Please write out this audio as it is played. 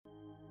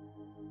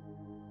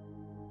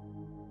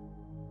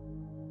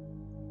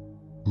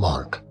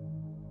Mark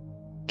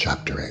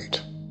chapter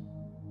 8.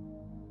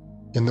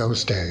 In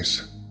those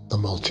days, the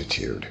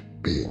multitude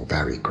being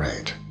very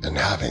great, and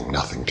having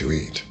nothing to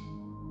eat,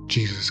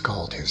 Jesus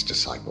called his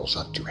disciples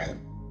unto him,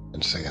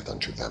 and saith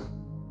unto them,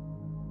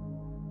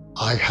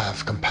 I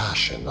have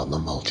compassion on the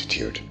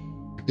multitude,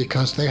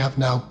 because they have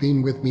now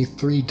been with me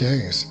 3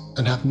 days,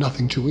 and have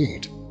nothing to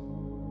eat.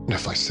 And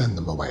if I send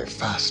them away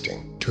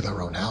fasting to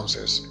their own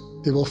houses,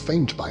 they will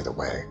faint by the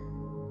way,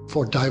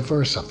 for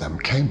divers of them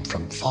came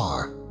from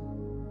far.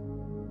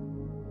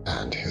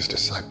 And his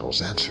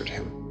disciples answered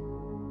him,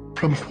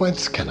 From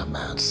whence can a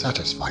man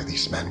satisfy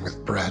these men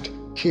with bread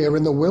here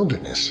in the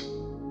wilderness?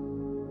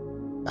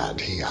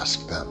 And he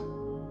asked them,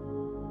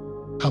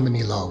 How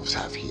many loaves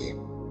have ye?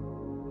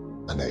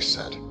 And they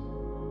said,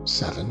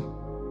 7.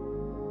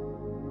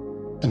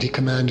 And he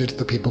commanded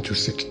the people to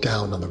sit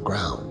down on the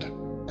ground.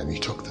 And he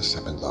took the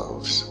 7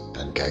 loaves,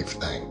 and gave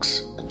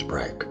thanks, and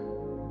brake,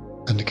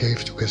 and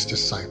gave to his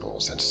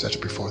disciples, and set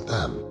before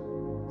them.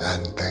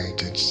 And they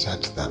did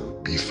set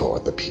them before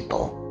the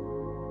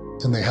people.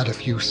 And they had a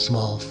few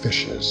small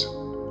fishes,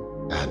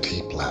 and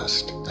he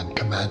blessed, and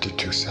commanded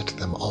to set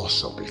them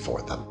also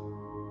before them.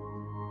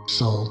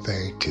 So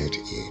they did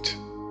eat,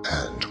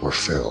 and were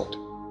filled.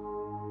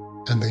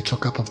 And they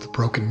took up of the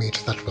broken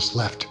meat that was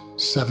left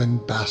 7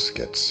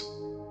 baskets.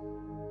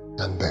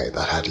 And they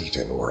that had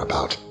eaten were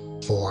about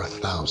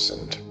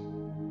 4,000.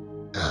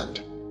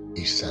 And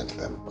he sent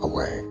them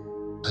away,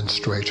 and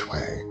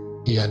straightway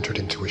he entered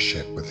into a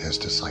ship with his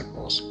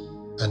disciples,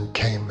 and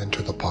came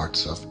into the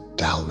parts of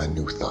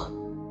Dalmanutha.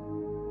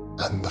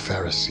 And the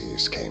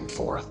Pharisees came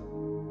forth,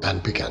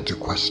 and began to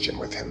question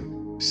with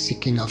him,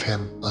 seeking of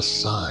him a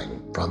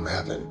sign from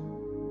heaven,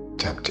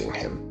 tempting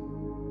him.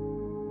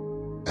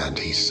 And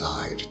he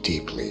sighed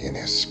deeply in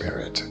his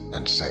spirit,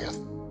 and saith,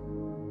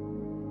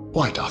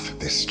 Why doth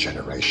this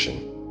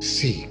generation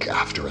seek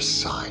after a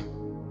sign?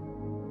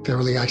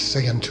 Verily I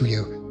say unto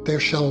you, there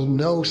shall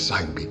no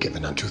sign be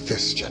given unto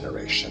this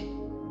generation.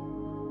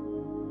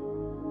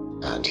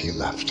 And he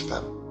left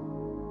them,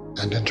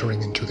 and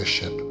entering into the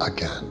ship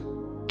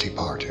again,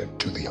 departed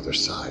to the other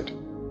side.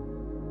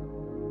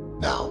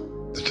 Now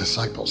the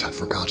disciples had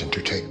forgotten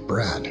to take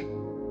bread,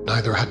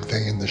 neither had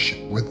they in the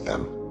ship with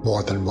them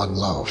more than 1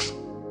 loaf.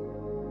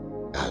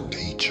 And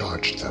he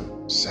charged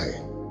them,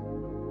 saying,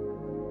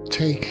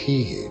 Take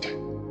heed,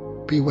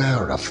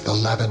 beware of the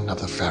leaven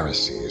of the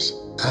Pharisees,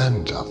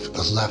 and of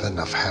the leaven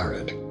of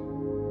Herod.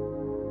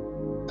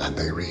 And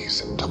they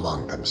reasoned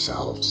among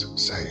themselves,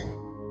 saying,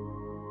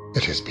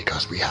 It is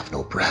because we have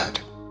no bread.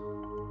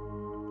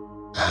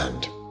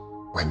 And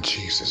when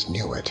Jesus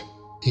knew it,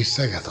 he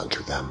saith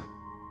unto them,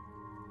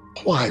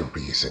 Why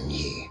reason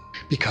ye,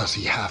 because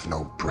ye have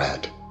no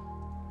bread?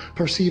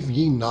 Perceive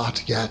ye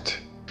not yet,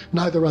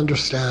 neither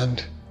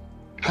understand?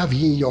 Have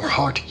ye your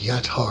heart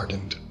yet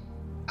hardened?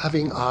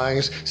 Having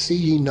eyes, see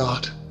ye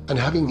not, and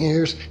having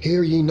ears,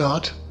 hear ye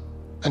not?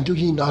 And do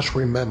ye not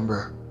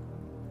remember?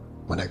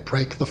 When I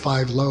brake the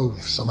 5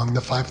 loaves among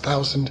the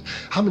 5,000,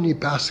 how many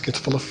baskets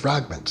full of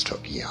fragments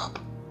took ye up?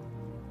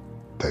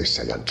 They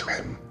say unto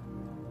him,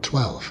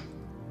 12.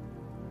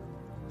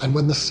 And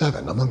when the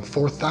 7 among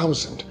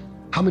 4,000,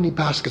 how many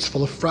baskets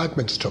full of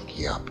fragments took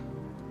ye up?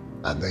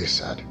 And they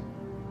said,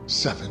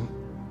 7.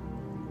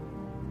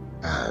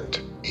 And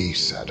he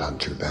said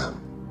unto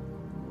them,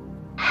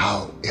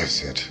 How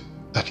is it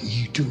that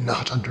ye do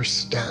not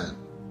understand?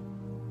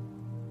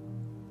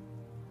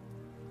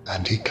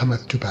 And he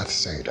cometh to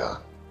Bethsaida,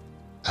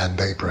 and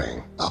they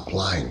bring a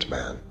blind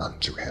man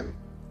unto him,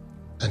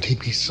 and he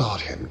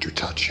besought him to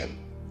touch him.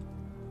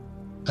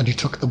 And he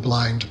took the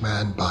blind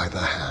man by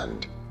the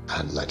hand,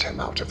 and led him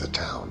out of the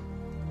town.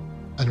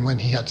 And when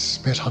he had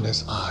spit on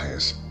his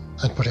eyes,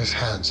 and put his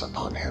hands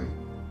upon him,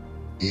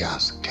 he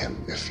asked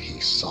him if he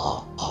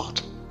saw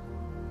aught.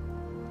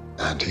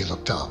 And he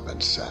looked up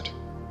and said,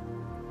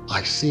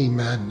 I see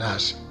men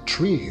as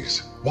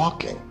trees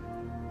walking.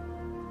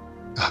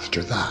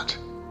 After that,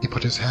 he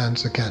put his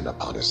hands again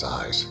upon his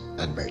eyes,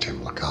 and made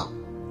him look up.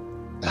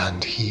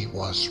 And he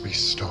was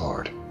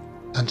restored,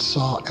 and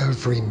saw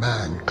every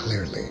man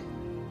clearly.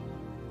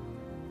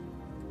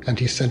 And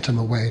he sent him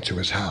away to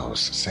his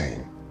house,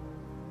 saying,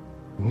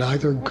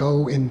 Neither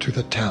go into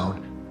the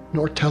town,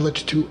 nor tell it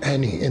to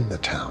any in the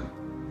town.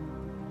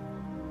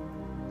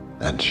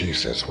 And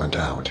Jesus went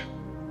out,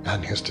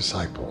 and his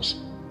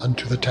disciples,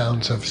 unto the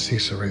towns of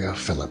Caesarea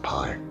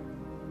Philippi.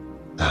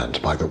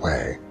 And by the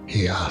way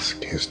he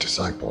asked his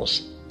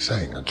disciples,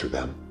 saying unto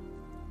them,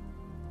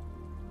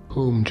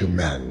 Whom do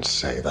men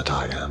say that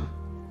I am?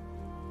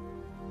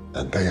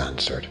 And they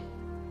answered,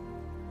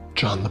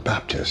 John the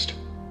Baptist,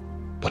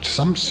 but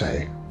some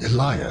say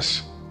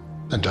Elias,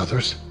 and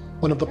others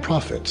one of the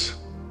prophets.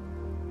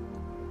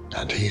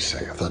 And he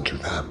saith unto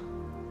them,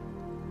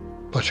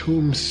 But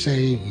whom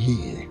say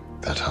ye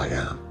that I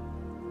am?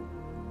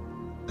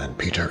 And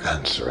Peter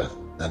answereth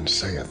and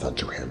saith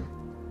unto him,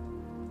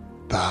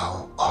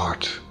 Thou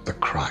art the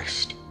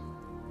Christ.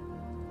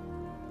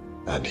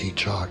 And he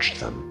charged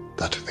them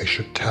that they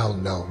should tell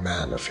no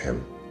man of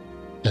him.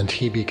 And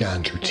he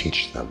began to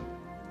teach them,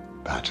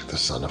 that the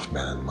Son of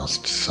Man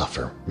must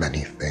suffer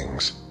many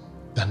things,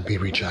 and be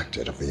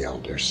rejected of the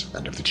elders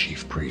and of the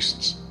chief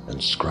priests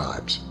and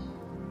scribes,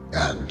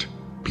 and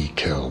be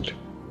killed,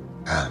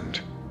 and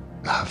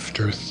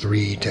after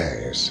 3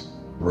 days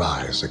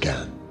rise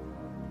again.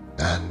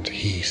 And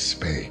he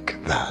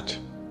spake that,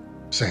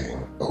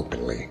 saying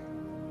openly.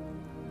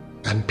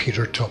 And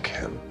Peter took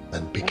him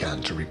and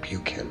began to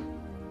rebuke him.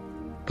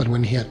 But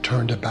when he had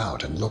turned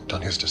about and looked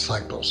on his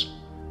disciples,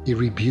 he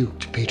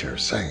rebuked Peter,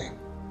 saying,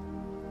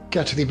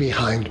 Get thee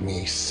behind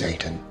me,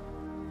 Satan,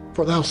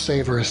 for thou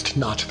savorest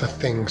not the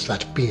things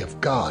that be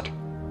of God,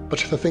 but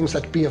the things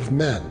that be of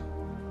men.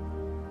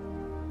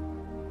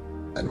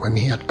 And when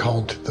he had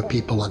called the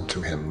people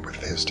unto him with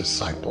his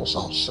disciples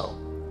also,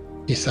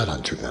 he said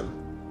unto them,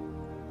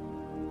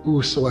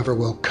 Whosoever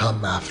will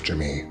come after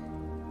me,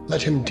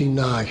 let him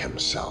deny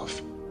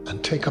himself,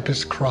 and take up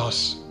his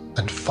cross,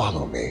 and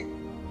follow me.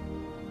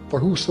 For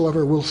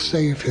whosoever will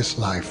save his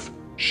life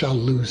shall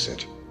lose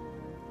it,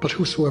 but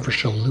whosoever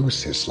shall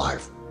lose his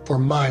life for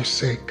my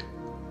sake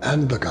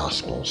and the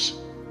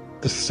gospel's,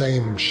 the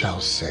same shall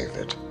save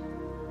it.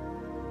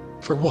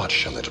 For what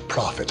shall it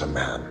profit a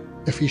man,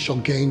 if he shall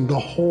gain the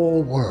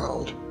whole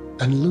world,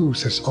 and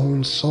lose his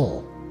own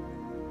soul?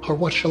 Or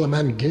what shall a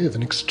man give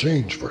in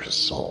exchange for his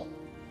soul?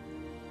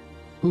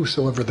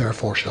 Whosoever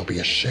therefore shall be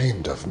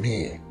ashamed of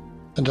me,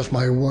 and of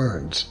my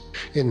words,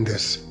 in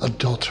this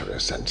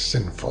adulterous and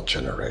sinful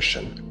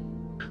generation,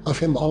 of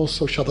him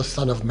also shall the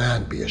Son of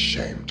Man be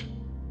ashamed,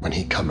 when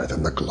he cometh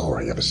in the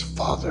glory of his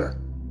Father,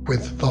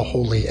 with the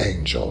holy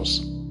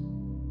angels.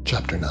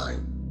 Chapter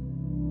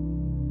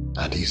 9.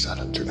 And he said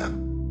unto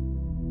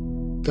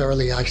them,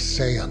 Verily I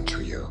say unto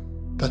you,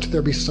 that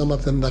there be some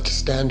of them that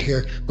stand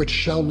here which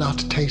shall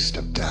not taste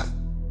of death,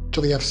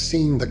 till they have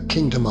seen the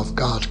kingdom of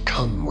God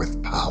come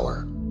with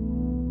power.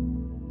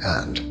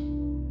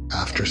 And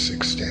after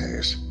 6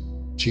 days,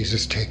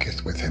 Jesus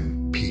taketh with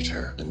him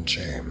Peter and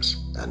James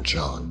and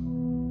John,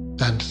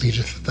 and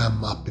leadeth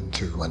them up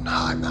into an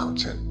high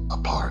mountain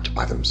apart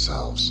by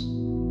themselves.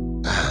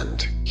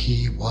 And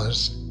he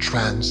was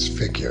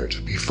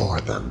transfigured before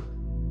them,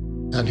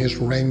 and his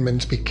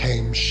raiment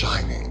became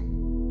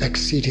shining,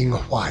 exceeding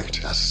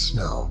white as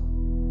snow,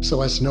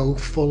 so as no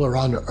fuller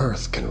on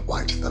earth can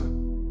white them.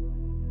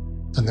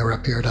 And there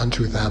appeared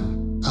unto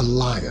them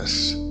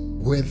Elias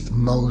with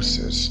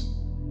Moses,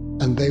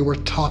 and they were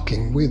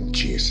talking with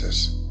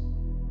Jesus.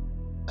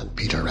 And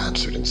Peter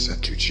answered and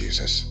said to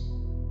Jesus,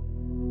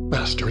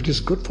 Master, it is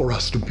good for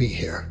us to be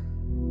here,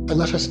 and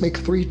let us make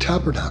 3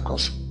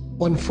 tabernacles,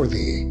 one for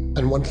thee,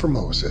 and one for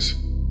Moses,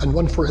 and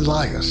one for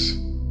Elias.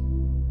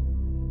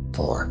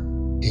 For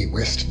he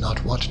wist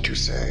not what to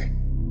say,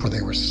 for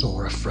they were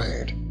sore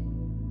afraid.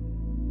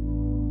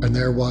 And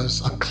there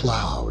was a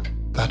cloud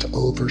that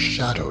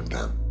overshadowed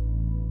them,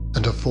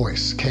 and a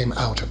voice came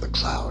out of the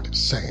cloud,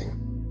 saying,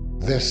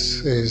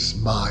 This is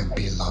my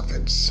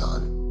beloved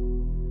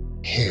Son,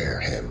 hear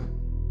him.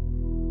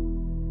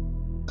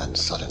 And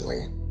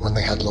suddenly, when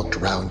they had looked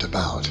round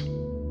about,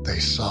 they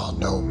saw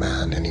no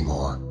man any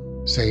more,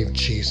 save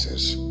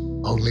Jesus,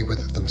 only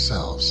with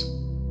themselves.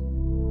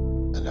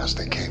 And as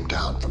they came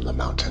down from the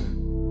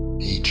mountain,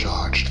 he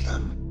charged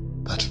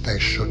them that they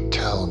should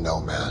tell no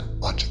man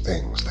what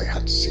things they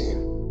had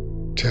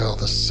seen, till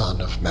the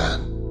Son of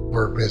Man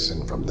were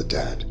risen from the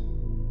dead.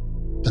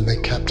 And they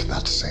kept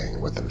that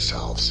saying with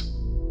themselves,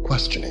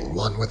 questioning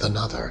one with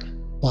another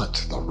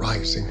what the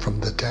rising from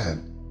the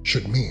dead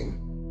should mean.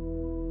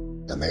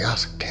 And they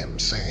asked him,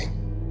 saying,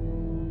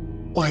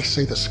 Why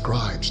say the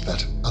scribes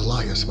that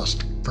Elias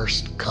must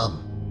first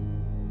come?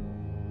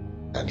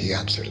 And he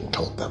answered and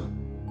told them,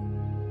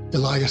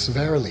 Elias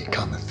verily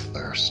cometh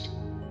first,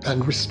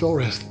 and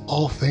restoreth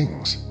all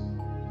things,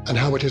 and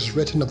how it is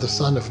written of the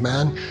Son of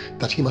Man,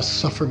 that he must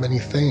suffer many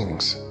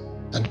things,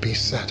 and be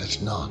set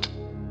at naught.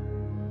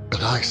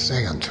 But I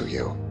say unto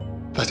you,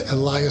 that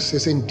Elias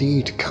is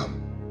indeed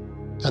come,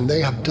 and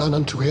they have done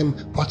unto him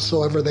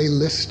whatsoever they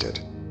listed,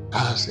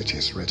 as it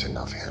is written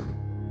of him.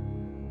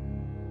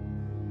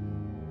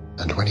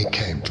 And when he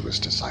came to his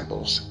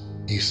disciples,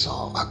 he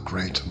saw a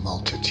great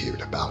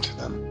multitude about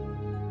them,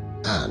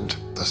 and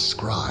the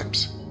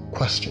scribes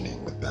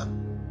questioning with them.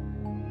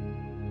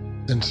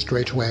 And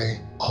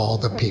straightway all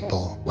the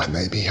people, when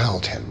they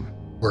beheld him,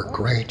 were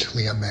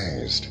greatly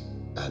amazed,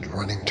 and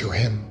running to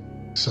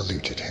him,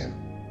 saluted him.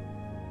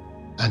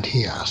 And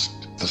he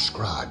asked the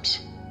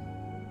scribes,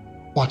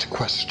 What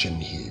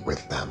question ye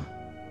with them?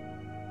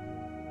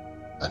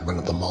 And one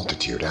of the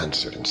multitude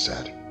answered and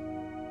said,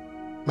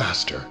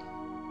 Master,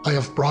 I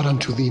have brought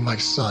unto thee my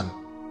son,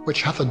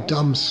 which hath a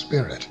dumb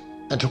spirit,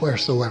 and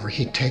wheresoever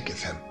he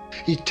taketh him,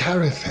 he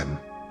teareth him,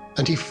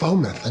 and he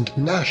foameth and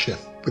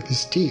gnasheth with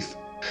his teeth,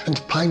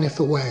 and pineth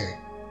away.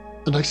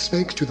 And I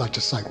spake to thy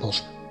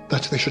disciples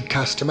that they should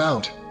cast him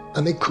out,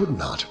 and they could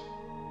not.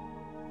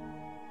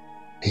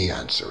 He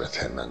answereth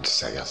him and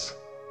saith,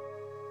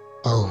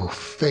 O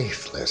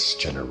faithless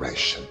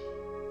generation,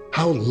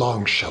 how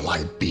long shall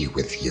I be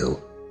with you?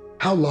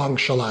 How long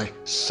shall I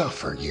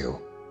suffer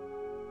you?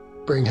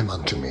 Bring him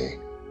unto me.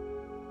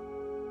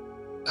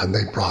 And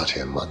they brought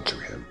him unto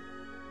him.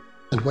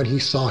 And when he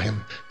saw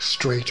him,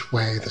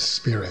 straightway the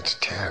spirit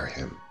tare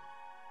him,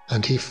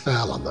 and he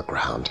fell on the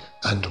ground,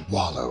 and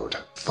wallowed,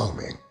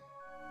 foaming.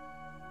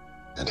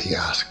 And he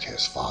asked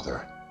his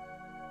father,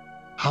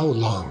 How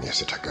long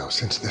is it ago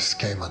since this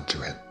came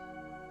unto him?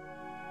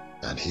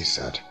 And he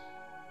said,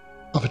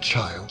 Of a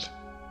child,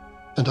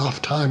 and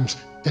oft times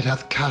it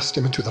hath cast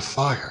him into the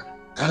fire,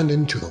 and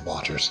into the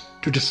waters,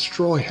 to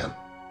destroy him.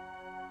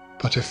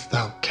 But if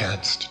thou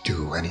canst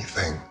do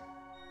anything,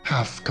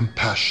 have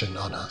compassion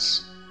on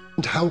us,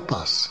 and help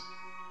us.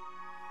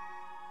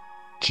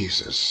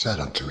 Jesus said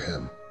unto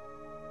him,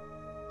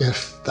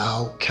 If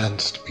thou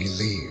canst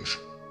believe,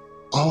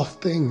 all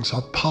things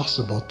are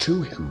possible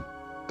to him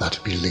that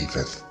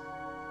believeth.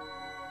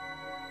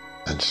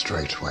 And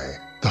straightway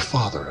the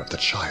father of the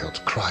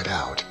child cried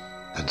out,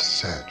 and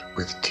said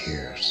with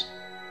tears,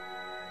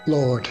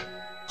 Lord,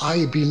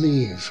 I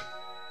believe,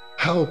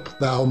 help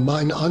thou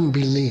mine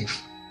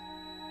unbelief.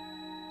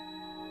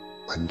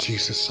 When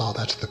Jesus saw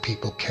that the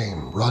people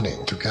came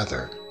running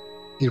together,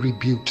 he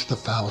rebuked the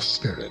foul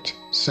spirit,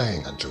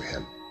 saying unto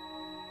him,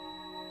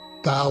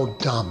 Thou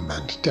dumb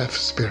and deaf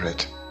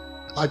spirit,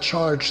 I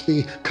charge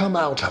thee, come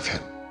out of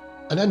him,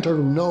 and enter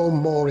no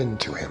more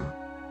into him.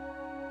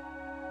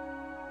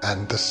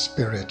 And the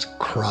spirit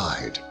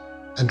cried,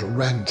 and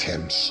rent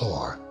him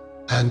sore,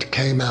 and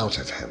came out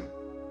of him.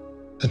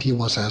 And he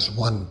was as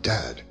one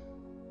dead,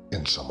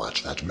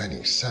 insomuch that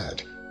many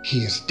said, He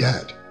is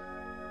dead.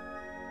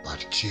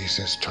 But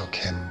Jesus took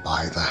him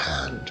by the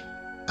hand,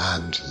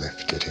 and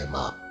lifted him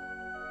up,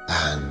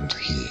 and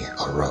he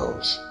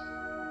arose.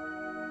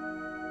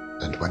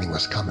 And when he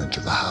was come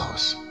into the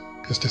house,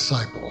 his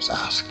disciples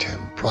asked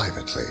him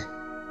privately,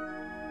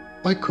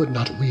 Why could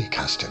not we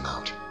cast him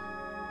out?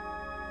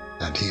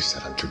 And he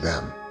said unto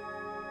them,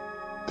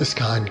 This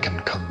kind can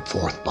come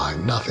forth by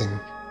nothing,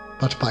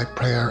 but by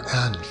prayer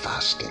and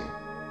fasting.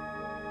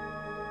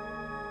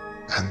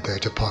 And they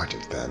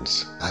departed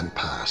thence, and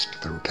passed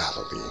through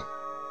Galilee.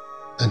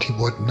 And he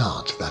would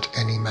not that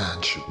any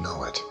man should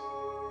know it.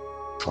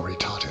 For he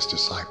taught his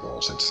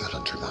disciples, and said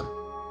unto them,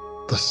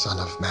 The Son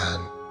of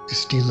Man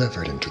is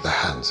delivered into the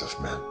hands of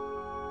men,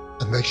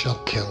 and they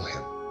shall kill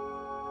him.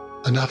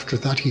 And after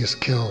that he is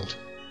killed,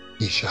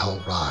 he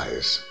shall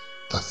rise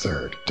the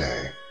third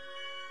day.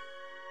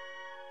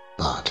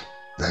 But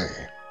they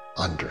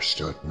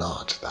understood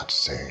not that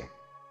saying,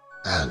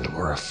 and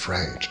were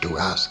afraid to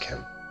ask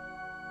him.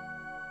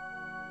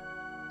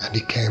 And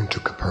he came to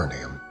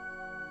Capernaum,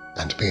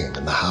 and being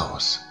in the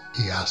house,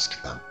 he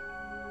asked them,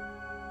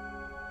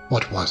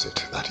 What was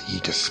it that ye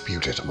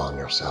disputed among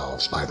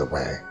yourselves by the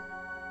way?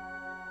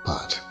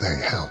 But they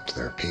held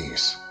their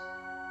peace,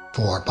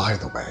 for by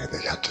the way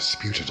they had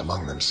disputed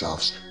among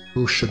themselves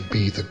who should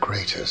be the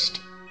greatest.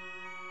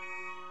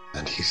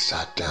 And he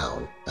sat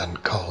down,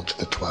 and called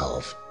the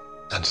 12,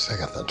 and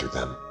saith unto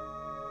them,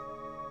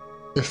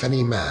 If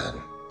any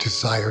man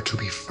desire to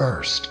be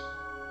first,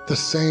 the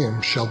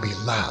same shall be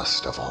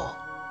last of all,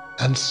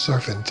 and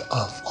servant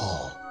of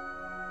all.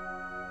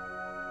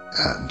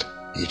 And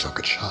he took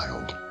a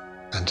child,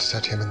 and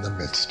set him in the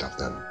midst of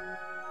them.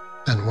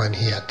 And when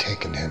he had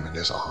taken him in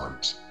his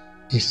arms,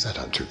 he said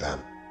unto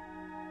them,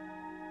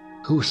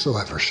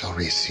 Whosoever shall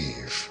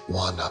receive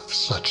one of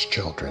such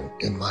children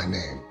in my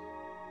name,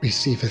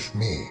 receiveth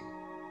me.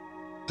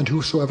 And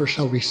whosoever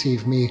shall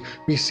receive me,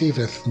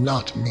 receiveth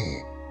not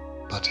me,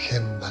 but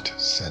him that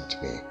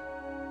sent me.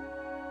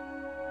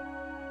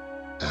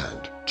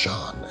 And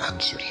John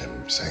answered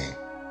him, saying,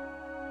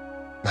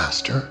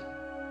 Master,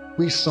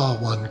 we saw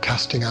one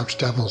casting out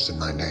devils in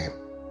thy name,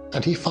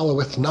 and he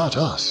followeth not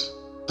us,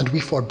 and we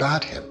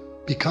forbade him,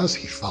 because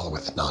he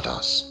followeth not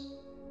us.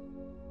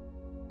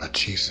 But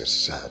Jesus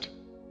said,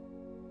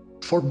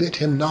 Forbid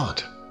him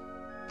not,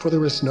 for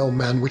there is no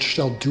man which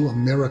shall do a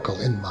miracle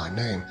in my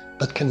name,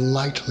 that can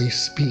lightly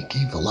speak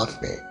evil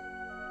of me.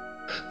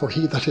 For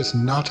he that is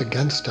not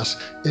against us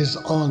is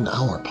on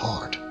our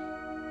part.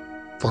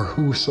 For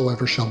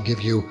whosoever shall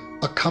give you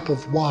a cup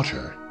of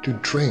water to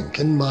drink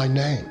in my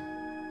name,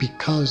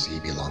 because ye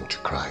belong to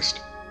Christ,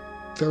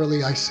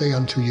 verily I say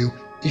unto you,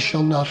 he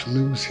shall not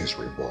lose his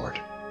reward.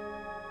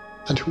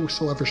 And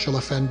whosoever shall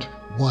offend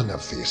one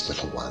of these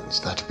little ones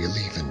that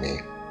believe in me,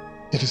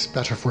 it is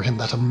better for him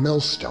that a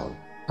millstone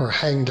were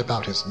hanged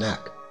about his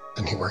neck,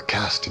 and he were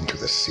cast into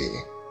the sea.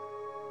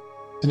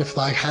 And if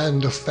thy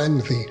hand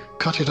offend thee,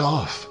 cut it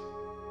off.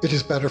 It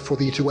is better for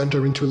thee to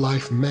enter into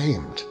life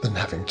maimed, than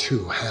having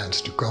 2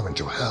 hands to go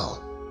into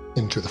hell,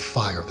 into the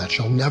fire that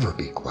shall never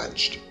be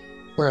quenched,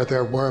 where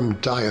their worm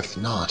dieth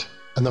not,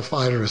 and the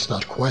fire is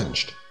not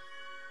quenched.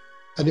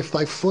 And if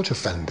thy foot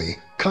offend thee,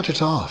 cut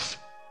it off.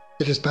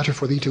 It is better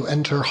for thee to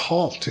enter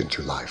halt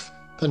into life,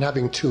 than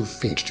having 2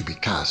 feet to be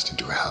cast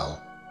into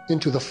hell,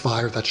 into the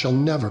fire that shall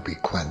never be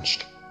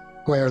quenched,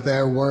 where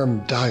their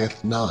worm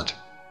dieth not,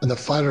 and the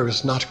fire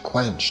is not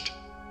quenched.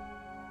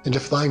 And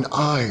if thine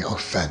eye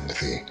offend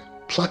thee,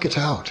 pluck it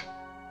out.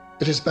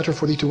 It is better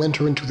for thee to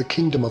enter into the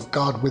kingdom of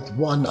God with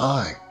 1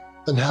 eye,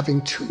 than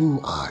having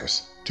 2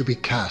 eyes to be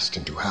cast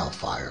into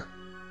hellfire,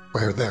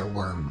 where their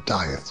worm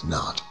dieth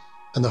not,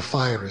 and the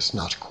fire is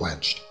not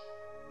quenched.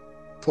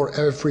 For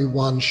every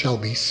one shall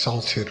be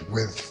salted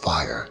with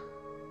fire,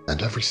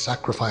 and every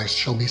sacrifice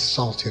shall be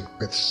salted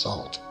with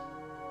salt.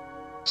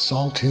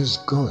 Salt is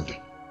good,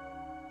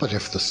 but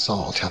if the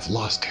salt have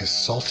lost his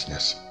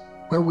saltness,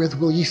 wherewith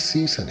will ye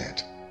season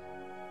it?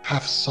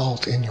 Have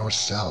salt in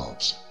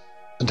yourselves,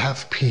 and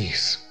have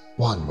peace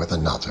one with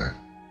another.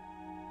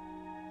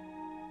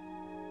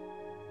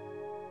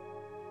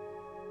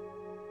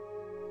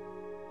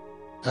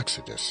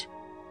 Exodus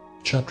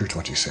chapter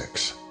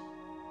 26.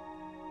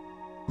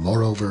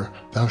 Moreover,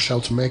 thou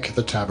shalt make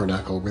the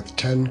tabernacle with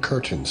 10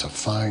 curtains of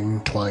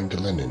fine twined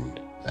linen,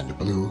 and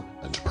blue,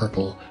 and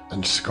purple,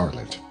 and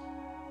scarlet.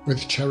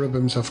 With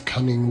cherubims of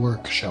cunning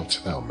work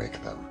shalt thou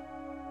make them.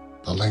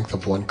 The length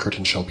of one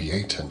curtain shall be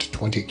 8 and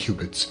 20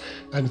 cubits,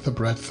 and the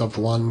breadth of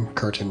one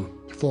curtain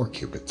 4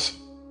 cubits.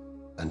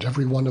 And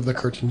every one of the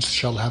curtains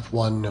shall have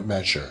one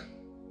measure.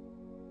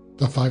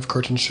 The 5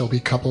 curtains shall be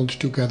coupled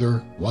together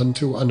one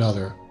to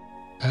another,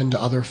 and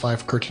other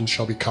 5 curtains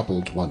shall be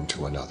coupled one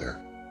to another.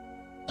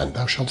 And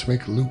thou shalt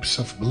make loops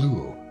of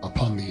blue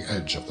upon the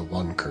edge of the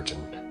one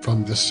curtain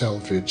from the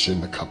selvage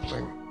in the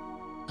coupling.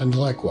 And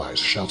likewise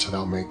shalt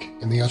thou make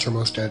in the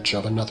uttermost edge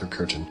of another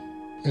curtain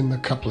in the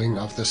coupling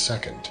of the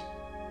second.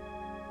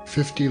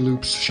 50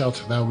 loops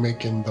shalt thou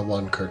make in the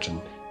one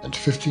curtain, and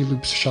 50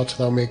 loops shalt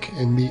thou make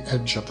in the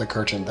edge of the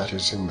curtain that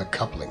is in the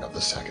coupling of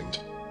the second,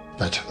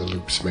 that the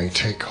loops may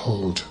take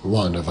hold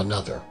one of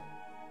another.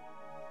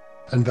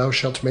 And thou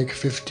shalt make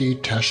 50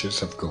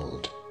 taches of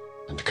gold,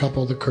 and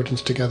couple the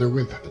curtains together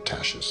with the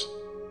taches,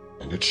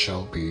 and it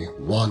shall be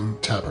one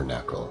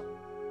tabernacle.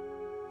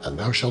 And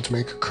thou shalt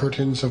make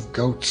curtains of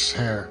goat's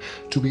hair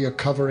to be a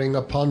covering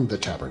upon the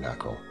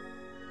tabernacle.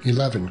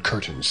 11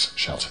 curtains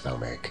shalt thou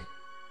make.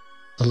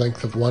 The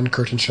length of one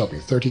curtain shall be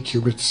 30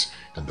 cubits,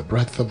 and the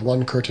breadth of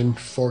one curtain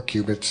 4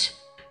 cubits,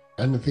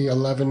 and the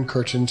 11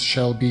 curtains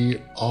shall be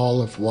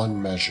all of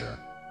one measure.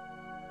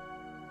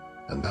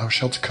 And thou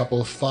shalt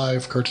couple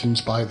 5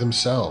 curtains by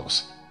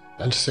themselves,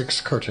 and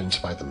 6 curtains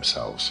by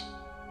themselves,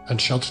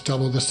 and shalt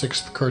double the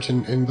 6th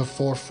curtain in the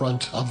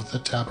forefront of the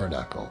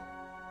tabernacle.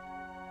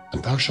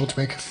 And thou shalt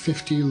make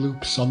 50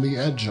 loops on the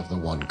edge of the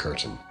one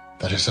curtain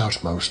that is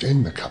outmost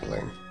in the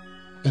coupling,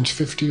 and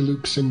 50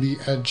 loops in the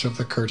edge of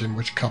the curtain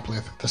which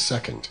coupleth the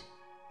second.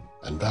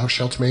 And thou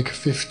shalt make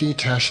 50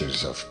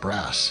 taches of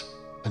brass,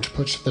 and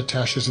put the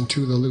taches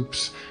into the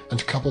loops,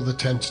 and couple the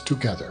tent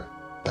together,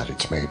 that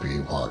it may be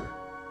one.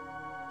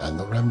 And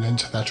the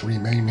remnant that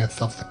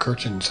remaineth of the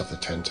curtains of the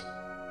tent,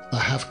 the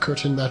half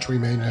curtain that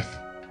remaineth,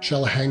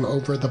 shall hang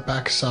over the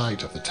back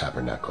side of the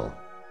tabernacle.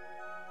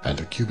 And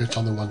a cubit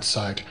on the one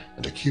side,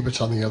 and a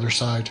cubit on the other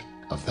side,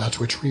 of that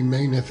which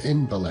remaineth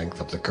in the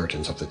length of the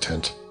curtains of the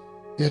tent,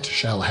 it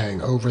shall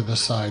hang over the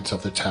sides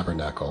of the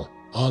tabernacle,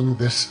 on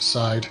this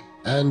side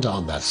and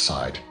on that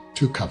side,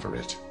 to cover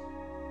it.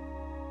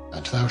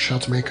 And thou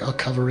shalt make a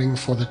covering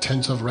for the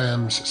tent of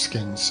rams'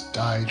 skins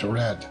dyed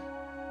red,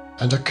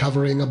 and a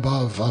covering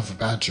above of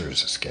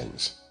badgers'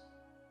 skins.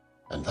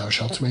 And thou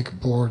shalt make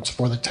boards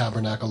for the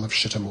tabernacle of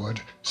shittim wood,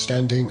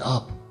 standing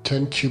up.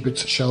 10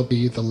 cubits shall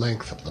be the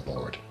length of the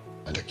board,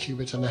 and a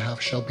cubit and a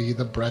half shall be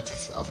the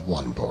breadth of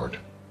one board.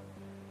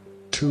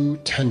 2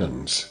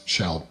 tenons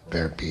shall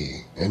there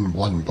be in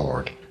one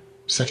board,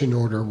 set in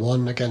order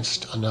one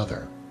against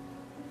another.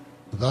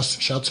 Thus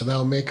shalt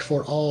thou make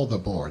for all the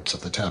boards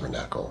of the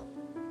tabernacle.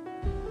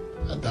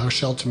 And thou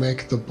shalt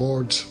make the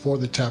boards for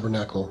the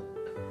tabernacle,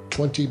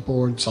 20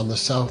 boards on the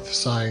south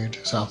side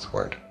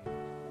southward.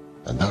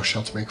 And thou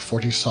shalt make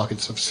 40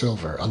 sockets of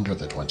silver under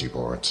the 20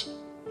 boards,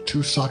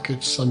 2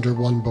 sockets under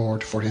one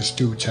board for his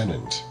 2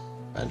 tenons,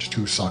 and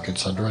 2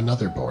 sockets under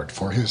another board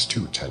for his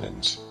 2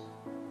 tenons.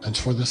 And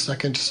for the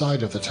second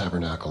side of the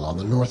tabernacle on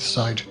the north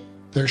side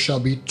there shall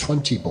be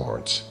 20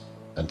 boards,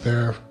 and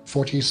there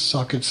 40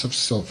 sockets of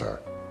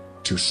silver,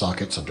 2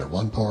 sockets under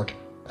one board,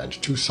 and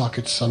 2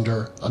 sockets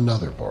under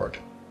another board.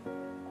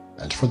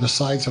 And for the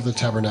sides of the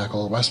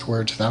tabernacle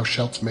westward thou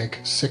shalt make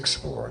 6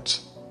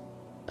 boards,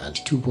 and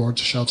 2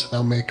 boards shalt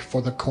thou make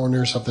for the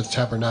corners of the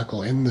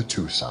tabernacle in the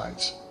 2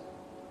 sides.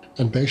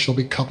 And they shall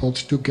be coupled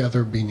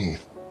together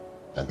beneath,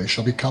 and they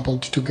shall be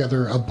coupled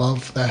together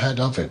above the head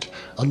of it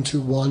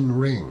unto one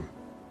ring.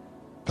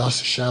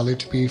 Thus shall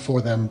it be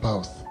for them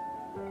both.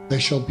 They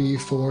shall be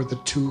for the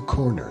 2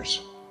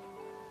 corners.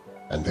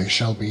 And they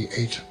shall be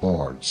 8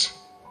 boards,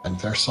 and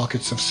their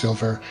sockets of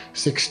silver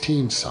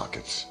 16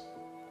 sockets,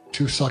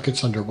 2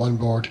 sockets under one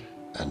board,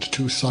 and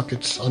 2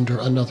 sockets under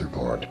another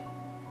board.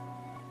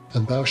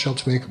 And thou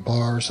shalt make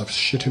bars of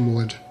shittim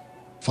wood,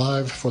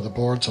 5 for the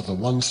boards of the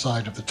one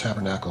side of the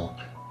tabernacle,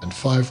 and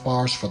 5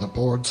 bars for the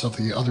boards of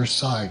the other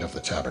side of the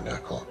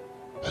tabernacle,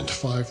 and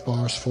 5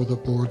 bars for the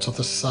boards of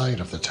the side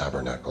of the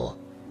tabernacle,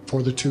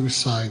 for the 2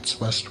 sides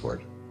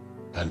westward.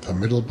 And the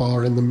middle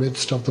bar in the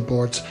midst of the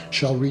boards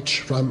shall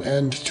reach from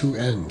end to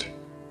end.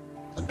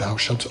 And thou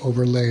shalt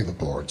overlay the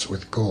boards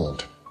with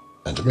gold,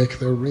 and make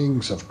their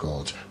rings of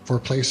gold for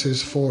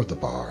places for the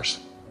bars.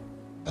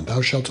 And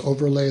thou shalt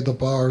overlay the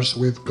bars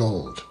with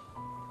gold.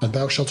 And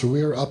thou shalt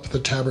rear up the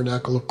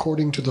tabernacle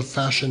according to the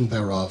fashion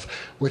thereof,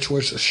 which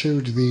was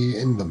shewed thee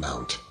in the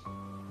mount.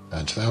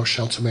 And thou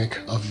shalt make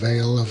a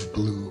veil of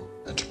blue,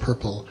 and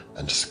purple,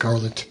 and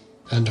scarlet,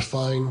 and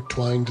fine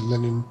twined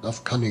linen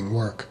of cunning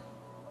work.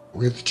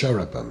 With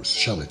cherubims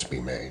shall it be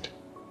made.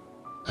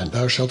 And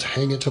thou shalt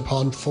hang it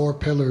upon 4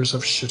 pillars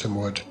of shittim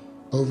wood,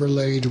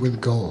 overlaid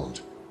with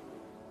gold.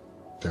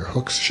 Their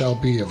hooks shall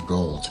be of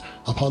gold,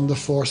 upon the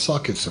 4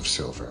 sockets of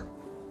silver.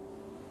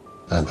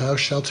 And thou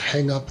shalt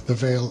hang up the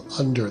veil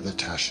under the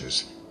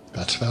taches,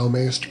 that thou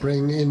mayest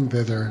bring in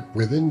thither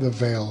within the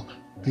veil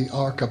the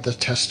ark of the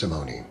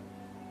testimony.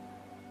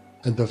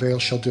 And the veil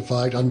shall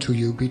divide unto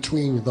you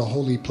between the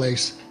holy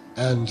place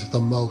and the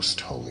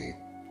most holy.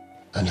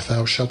 And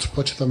thou shalt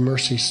put the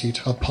mercy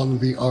seat upon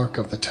the ark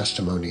of the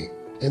testimony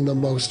in the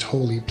most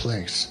holy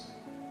place.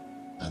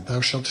 And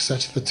thou shalt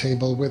set the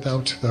table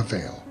without the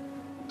veil,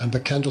 and the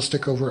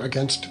candlestick over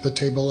against the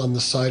table on the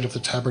side of the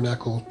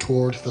tabernacle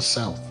toward the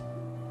south.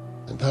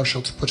 And thou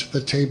shalt put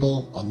the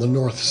table on the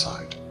north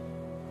side.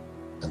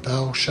 And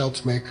thou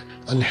shalt make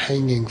an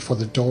hanging for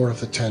the door of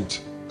the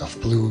tent, of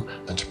blue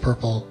and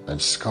purple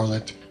and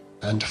scarlet,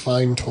 and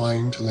fine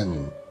twined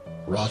linen,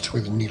 wrought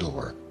with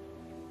needlework.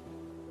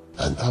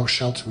 And thou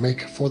shalt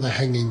make for the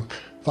hanging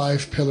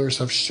 5 pillars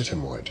of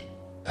shittim wood,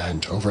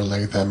 and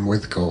overlay them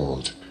with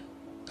gold,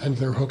 and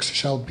their hooks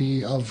shall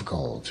be of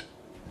gold.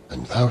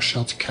 And thou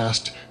shalt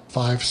cast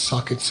 5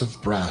 sockets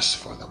of brass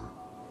for them.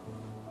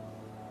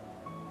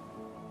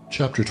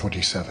 Chapter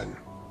 27.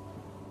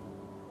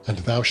 And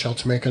thou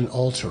shalt make an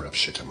altar of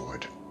shittim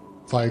wood,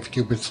 5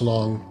 cubits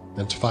long,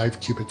 and 5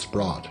 cubits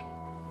broad.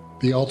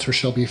 The altar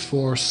shall be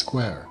 4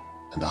 square,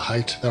 and the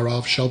height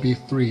thereof shall be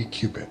 3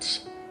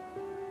 cubits.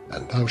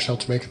 And thou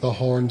shalt make the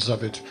horns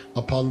of it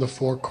upon the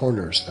 4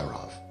 corners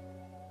thereof.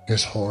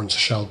 His horns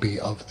shall be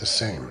of the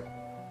same.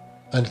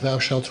 And thou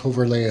shalt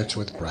overlay it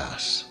with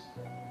brass.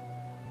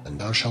 And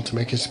thou shalt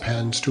make his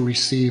pans to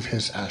receive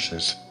his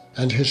ashes,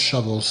 and his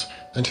shovels,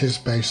 and his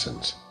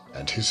basins,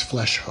 and his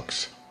flesh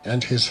hooks,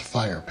 and his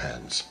fire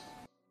pans.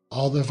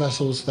 All the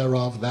vessels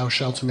thereof thou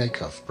shalt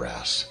make of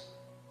brass.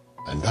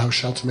 And thou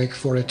shalt make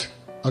for it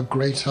a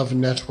grate of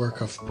network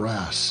of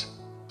brass,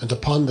 and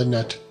upon the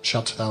net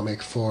shalt thou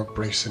make 4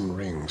 brasen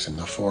rings in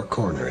the 4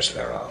 corners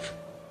thereof.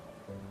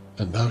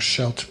 And thou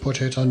shalt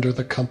put it under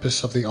the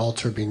compass of the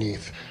altar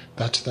beneath,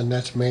 that the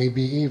net may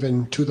be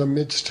even to the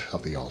midst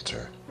of the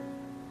altar.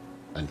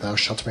 And thou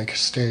shalt make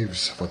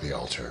staves for the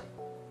altar.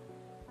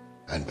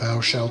 And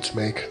thou shalt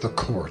make the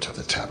court of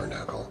the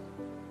tabernacle.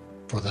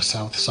 For the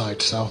south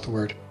side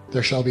southward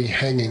there shall be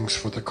hangings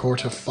for the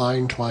court of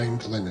fine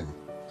twined linen,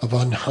 of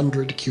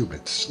 100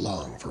 cubits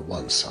long for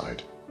one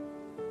side.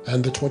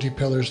 And the 20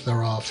 pillars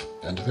thereof,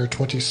 and their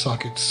 20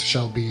 sockets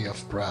shall be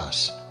of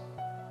brass.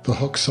 The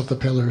hooks of the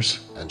pillars,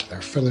 and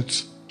their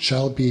fillets,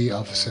 shall be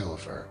of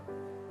silver.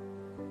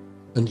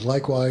 And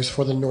likewise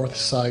for the north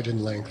side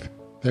in length,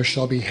 there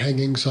shall be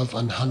hangings of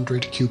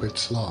 100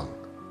 cubits long,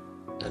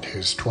 and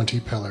his 20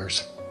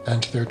 pillars,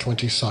 and their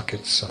 20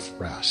 sockets of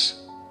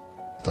brass.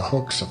 The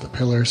hooks of the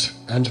pillars,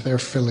 and their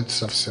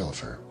fillets of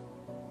silver.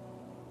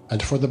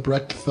 And for the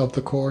breadth of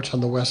the court on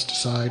the west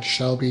side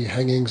shall be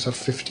hangings of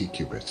 50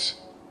 cubits,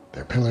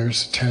 their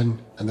pillars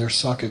 10, and their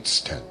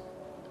sockets 10.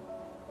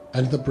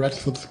 And the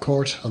breadth of the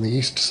court on the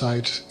east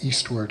side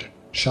eastward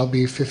shall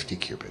be 50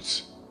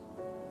 cubits.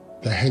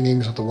 The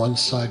hangings on the one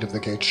side of the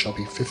gate shall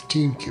be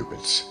 15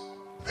 cubits,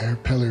 their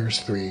pillars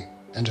 3,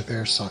 and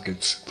their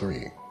sockets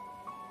 3.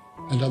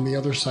 And on the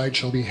other side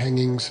shall be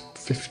hangings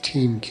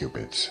 15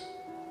 cubits,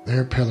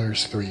 their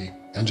pillars 3,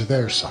 and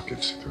their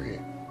sockets 3.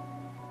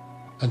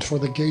 And for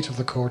the gate of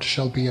the court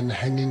shall be an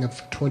hanging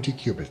of 20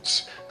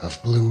 cubits,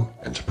 of blue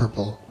and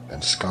purple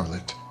and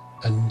scarlet,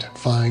 and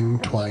fine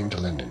twined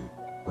linen,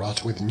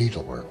 wrought with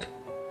needlework.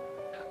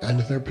 And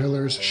their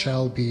pillars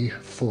shall be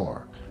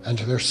 4, and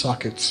their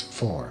sockets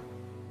 4.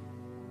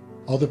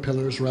 All the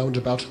pillars round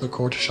about the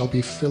court shall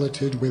be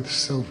filleted with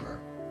silver.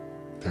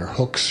 Their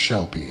hooks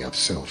shall be of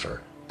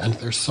silver, and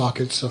their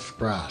sockets of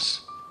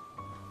brass.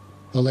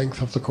 The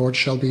length of the court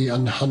shall be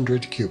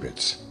 100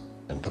 cubits,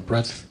 and the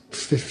breadth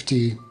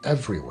 50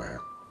 everywhere,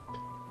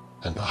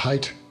 and the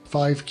height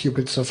 5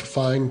 cubits of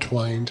fine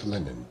twined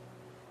linen,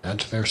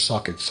 and their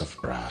sockets of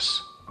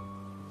brass.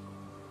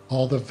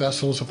 All the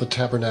vessels of the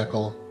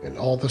tabernacle, in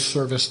all the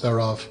service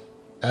thereof,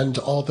 and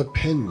all the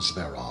pins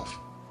thereof,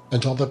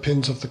 and all the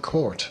pins of the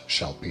court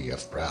shall be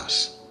of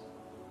brass.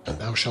 And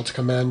thou shalt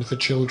command the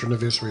children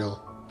of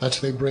Israel, that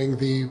they bring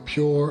thee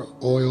pure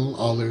oil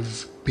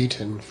olive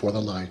beaten for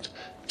the light,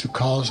 to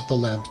cause the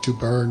lamp to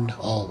burn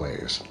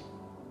always.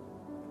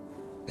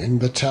 In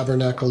the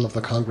tabernacle of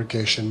the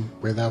congregation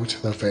without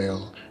the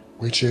veil,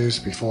 which is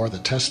before the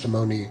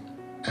testimony,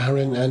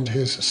 Aaron and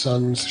his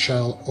sons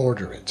shall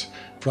order it,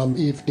 from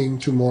evening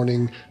to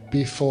morning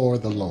before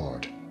the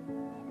Lord.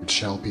 It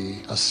shall be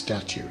a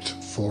statute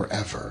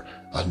forever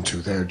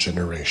unto their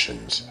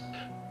generations,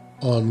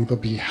 on the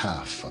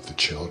behalf of the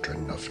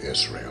children of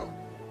Israel.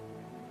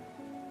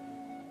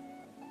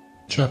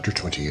 Chapter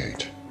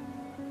 28.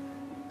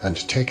 And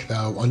take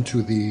thou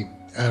unto thee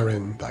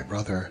Aaron thy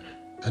brother,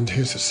 and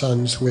his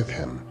sons with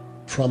him,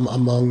 from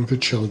among the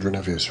children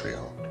of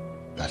Israel,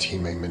 that he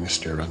may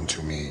minister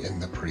unto me in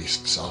the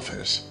priest's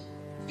office,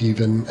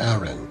 even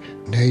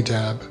Aaron,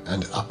 Nadab,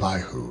 and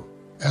Abihu,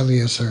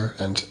 Eleazar,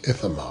 and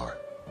Ithamar,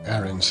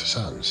 Aaron's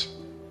sons.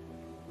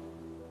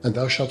 And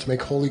thou shalt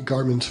make holy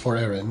garments for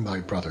Aaron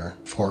thy brother,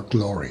 for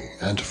glory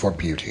and for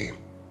beauty.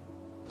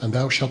 And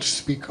thou shalt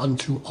speak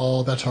unto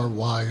all that are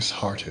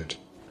wise-hearted,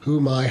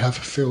 whom I have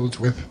filled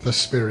with the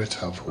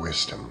spirit of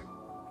wisdom,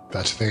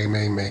 that they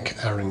may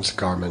make Aaron's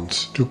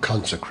garments to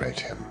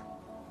consecrate him,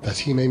 that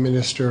he may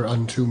minister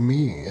unto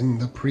me in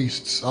the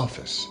priest's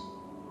office.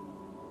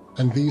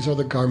 And these are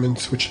the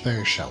garments which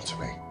they shall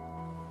make: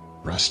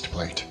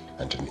 breastplate,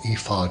 and an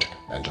ephod,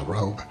 and a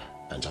robe,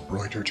 and a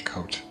broidered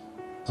coat,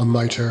 a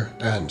mitre,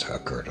 and a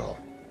girdle.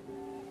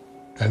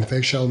 And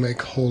they shall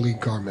make holy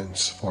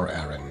garments for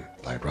Aaron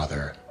thy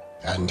brother,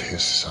 and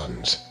his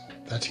sons,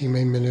 that he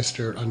may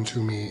minister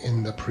unto me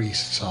in the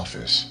priest's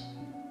office.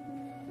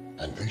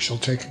 And they shall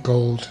take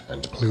gold,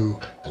 and blue,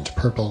 and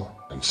purple,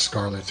 and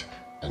scarlet,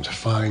 and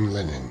fine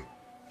linen.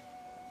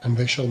 And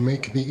they shall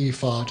make the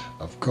ephod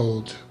of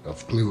gold,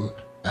 of blue,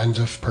 and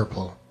of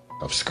purple,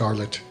 of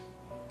scarlet,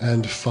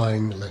 and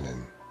fine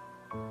linen.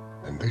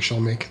 And they shall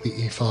make the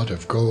ephod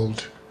of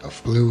gold, of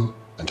blue,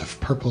 and of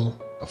purple,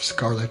 of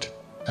scarlet,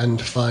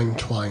 and fine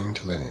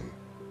twined linen,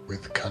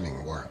 with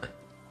cunning work.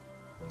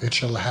 It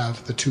shall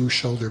have the 2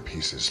 shoulder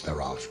pieces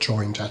thereof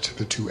joined at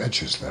the 2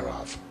 edges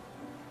thereof,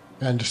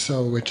 and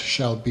so it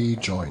shall be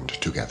joined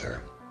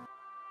together.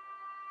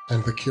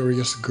 And the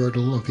curious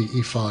girdle of the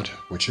ephod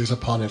which is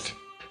upon it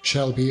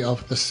shall be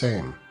of the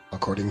same,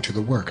 according to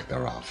the work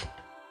thereof,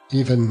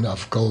 even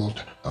of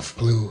gold, of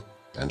blue,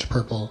 and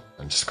purple,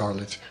 and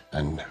scarlet,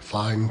 and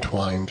fine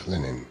twined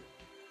linen.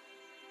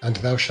 And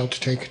thou shalt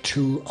take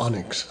 2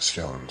 onyx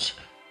stones,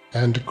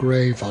 and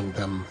grave on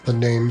them the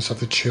names of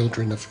the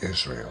children of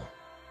Israel,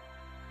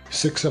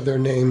 6 of their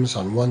names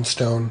on one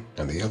stone,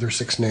 and the other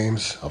 6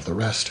 names of the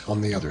rest on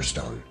the other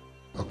stone,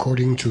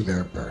 according to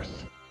their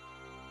birth.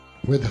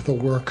 With the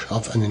work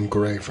of an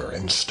engraver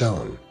in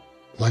stone,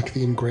 like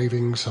the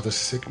engravings of a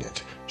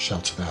signet,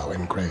 shalt thou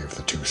engrave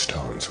the 2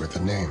 stones with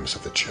the names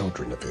of the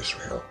children of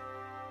Israel.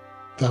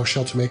 Thou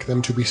shalt make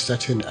them to be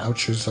set in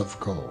ouches of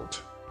gold.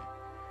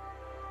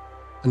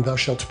 And thou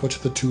shalt put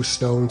the 2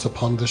 stones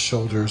upon the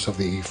shoulders of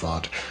the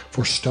ephod,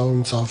 for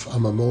stones of a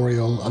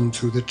memorial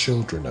unto the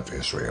children of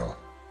Israel.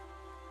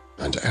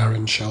 And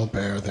Aaron shall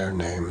bear their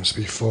names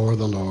before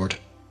the Lord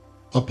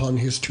upon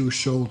his 2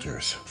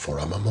 shoulders for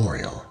a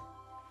memorial.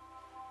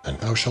 And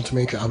thou shalt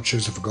make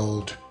ouches of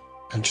gold,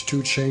 and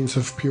 2 chains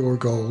of pure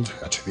gold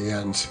at the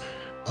ends,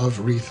 of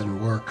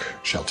wreathen work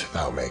shalt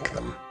thou make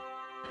them,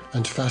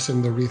 and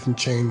fasten the wreathen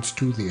chains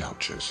to the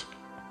ouches.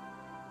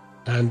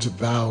 And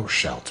thou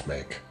shalt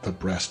make the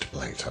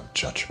breastplate of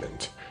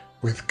judgment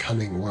with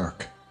cunning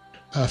work.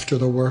 After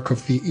the work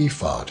of the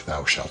ephod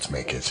thou shalt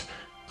make it,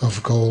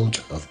 of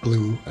gold, of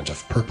blue, and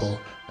of purple,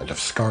 and of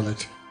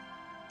scarlet,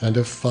 and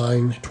of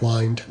fine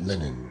twined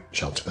linen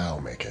shalt thou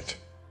make it.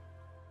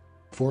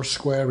 4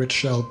 square it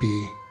shall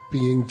be,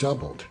 being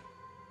doubled.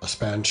 A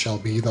span shall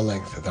be the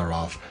length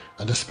thereof,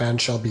 and a span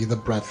shall be the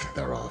breadth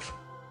thereof.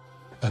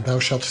 And thou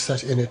shalt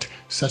set in it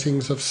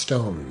settings of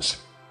stones,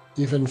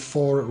 even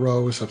 4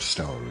 rows of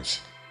stones.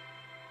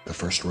 The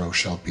first row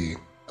shall be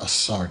a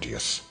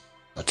sardius,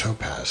 a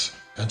topaz,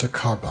 and a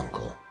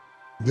carbuncle.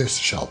 This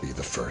shall be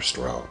the first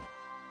row.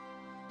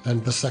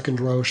 And the second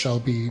row shall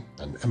be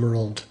an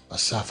emerald, a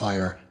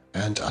sapphire,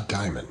 and a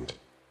diamond.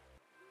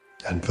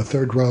 And the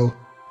third row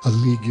a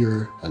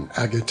ligure, an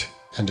agate,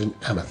 and an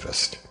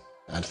amethyst.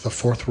 And the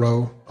 4th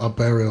row a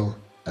beryl,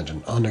 and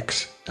an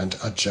onyx, and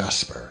a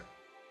jasper.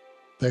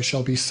 They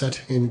shall be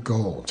set in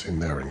gold in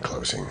their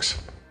enclosings.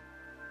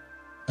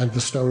 And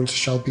the stones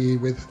shall be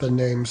with the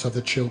names of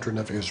the children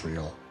of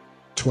Israel,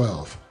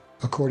 12,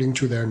 according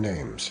to their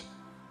names,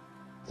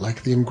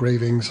 like the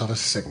engravings of a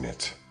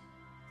signet.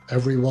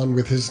 Every one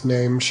with his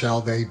name shall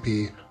they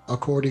be,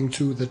 according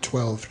to the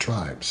 12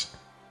 tribes.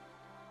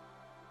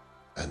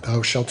 And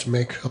thou shalt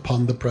make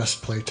upon the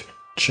breastplate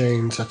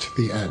chains at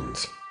the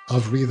ends,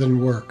 of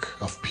wreathen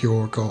work of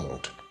pure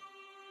gold.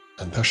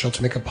 And thou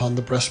shalt make upon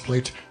the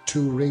breastplate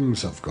 2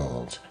 rings of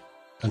gold,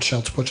 and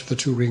shalt put the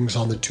 2 rings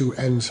on the 2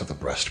 ends of the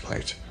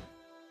breastplate.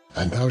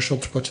 And thou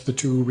shalt put the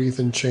 2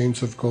 wreathen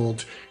chains of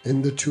gold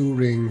in the 2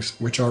 rings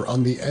which are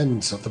on the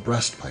ends of the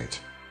breastplate.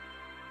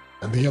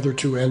 And the other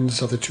 2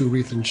 ends of the 2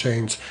 wreathen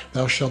chains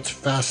thou shalt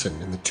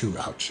fasten in the 2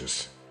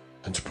 ouches,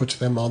 and put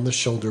them on the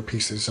shoulder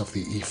pieces of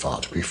the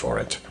ephod before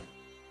it.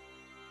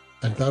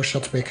 And thou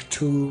shalt make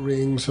 2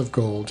 rings of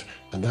gold,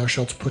 and thou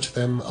shalt put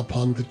them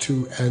upon the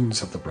 2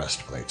 ends of the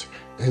breastplate,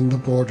 in the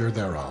border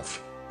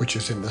thereof, which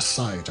is in the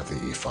side of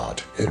the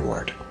ephod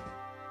inward.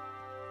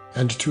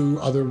 And 2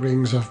 other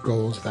rings of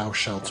gold thou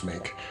shalt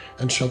make,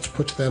 and shalt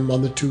put them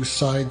on the 2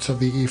 sides of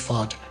the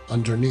ephod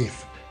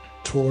underneath,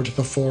 toward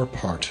the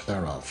forepart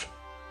thereof,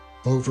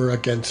 over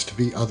against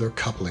the other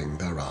coupling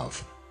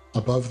thereof,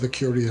 above the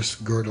curious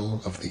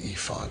girdle of the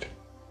ephod.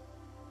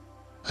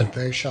 And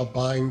they shall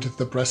bind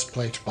the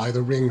breastplate by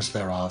the rings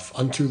thereof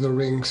unto the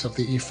rings of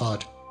the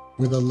ephod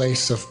with a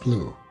lace of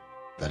blue,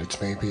 that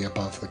it may be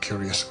above the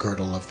curious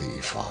girdle of the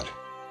ephod,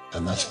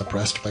 and that the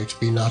breastplate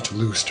be not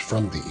loosed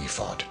from the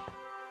ephod.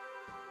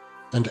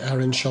 And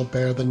Aaron shall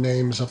bear the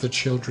names of the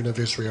children of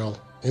Israel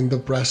in the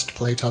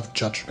breastplate of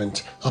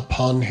judgment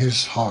upon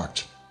his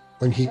heart,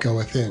 when he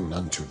goeth in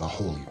unto the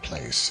holy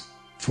place,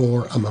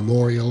 for a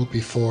memorial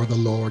before the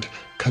Lord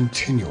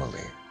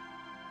continually.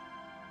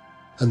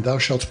 And thou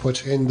shalt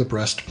put in the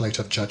breastplate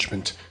of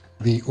judgment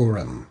the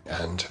Urim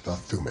and the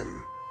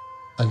Thummim,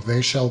 and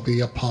they shall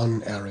be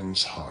upon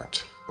Aaron's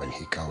heart when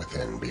he goeth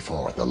in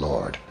before the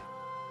Lord.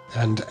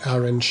 And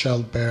Aaron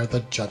shall bear the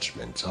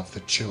judgment of the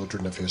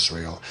children of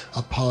Israel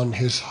upon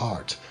his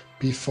heart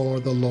before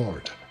the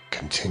Lord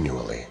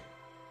continually.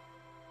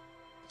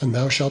 And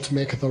thou shalt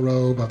make the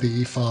robe of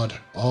the ephod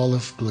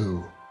olive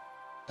blue,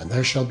 and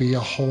there shall be a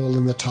hole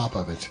in the top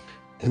of it,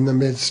 in the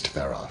midst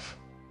thereof.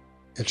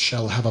 It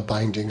shall have a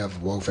binding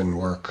of woven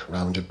work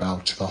round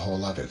about the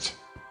whole of it,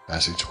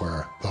 as it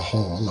were the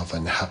whole of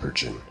an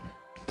habergeon,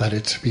 that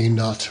it be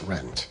not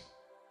rent.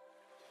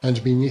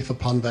 And beneath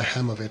upon the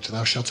hem of it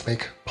thou shalt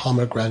make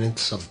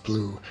pomegranates of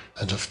blue,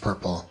 and of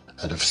purple,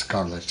 and of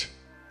scarlet,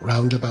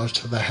 round about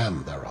the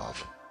hem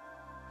thereof,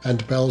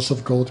 and bells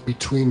of gold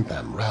between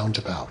them round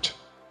about,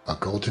 a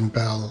golden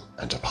bell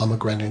and a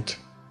pomegranate,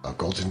 a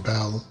golden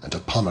bell and a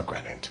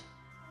pomegranate,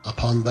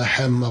 upon the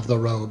hem of the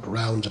robe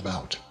round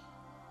about.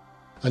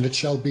 And it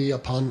shall be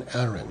upon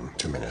Aaron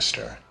to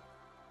minister,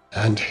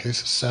 and his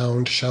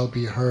sound shall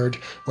be heard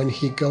when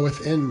he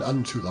goeth in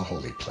unto the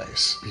holy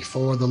place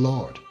before the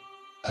Lord,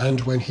 and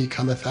when he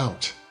cometh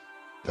out,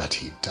 that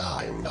he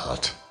die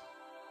not.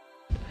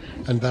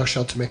 And thou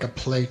shalt make a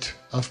plate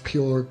of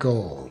pure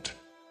gold,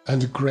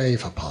 and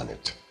grave upon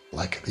it,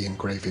 like the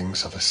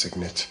engravings of a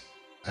signet,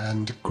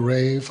 and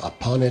grave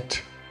upon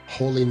it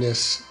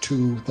holiness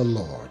to the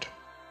Lord.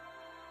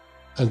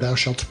 And thou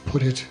shalt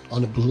put it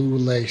on a blue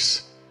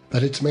lace,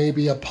 that it may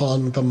be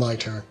upon the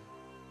mitre,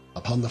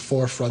 upon the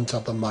forefront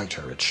of the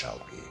mitre it shall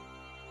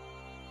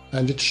be.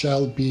 And it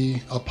shall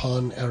be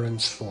upon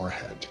Aaron's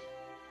forehead,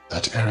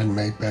 that Aaron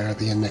may bear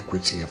the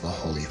iniquity of the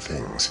holy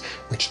things,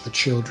 which the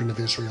children of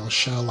Israel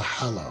shall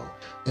hallow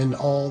in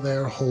all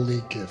their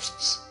holy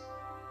gifts.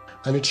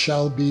 And it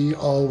shall be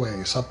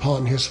always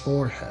upon his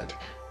forehead,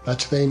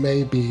 that they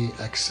may be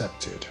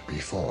accepted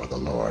before the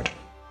Lord.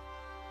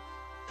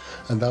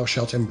 And thou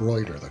shalt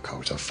embroider the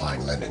coat of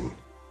fine linen,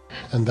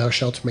 and thou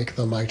shalt make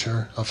the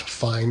mitre of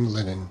fine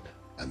linen,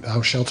 and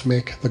thou shalt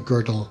make the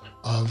girdle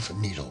of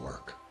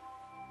needlework.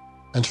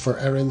 And for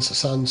Aaron's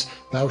sons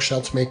thou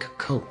shalt make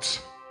coats,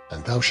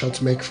 and thou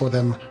shalt make for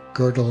them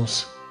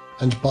girdles,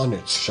 and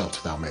bonnets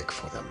shalt thou make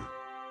for them,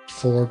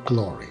 for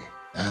glory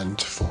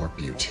and for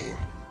beauty.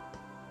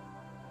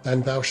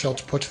 And thou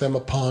shalt put them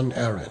upon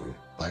Aaron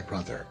thy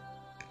brother,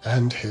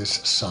 and his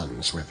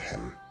sons with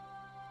him,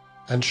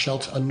 and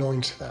shalt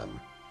anoint them,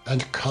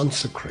 and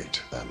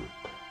consecrate them,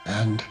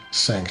 and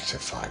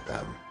sanctify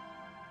them,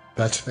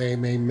 that they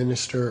may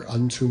minister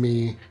unto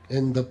me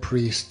in the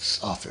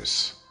priest's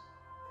office.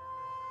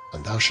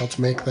 And thou shalt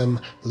make them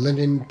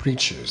linen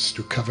breeches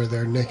to cover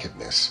their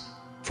nakedness,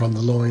 from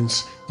the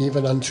loins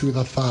even unto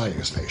the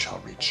thighs they shall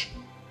reach.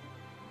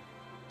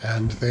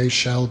 And they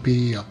shall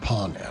be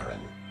upon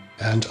Aaron,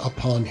 and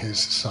upon his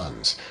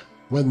sons,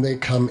 when they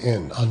come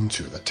in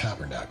unto the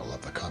tabernacle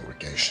of the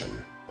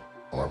congregation,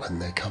 or when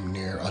they come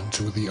near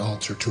unto the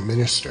altar to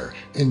minister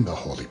in the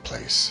holy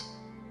place,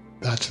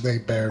 that they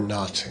bear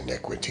not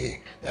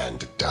iniquity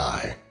and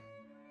die.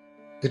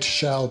 It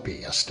shall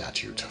be a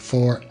statute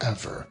for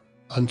ever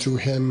unto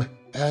him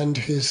and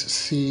his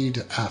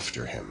seed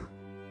after him.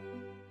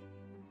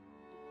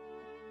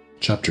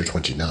 Chapter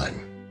 29.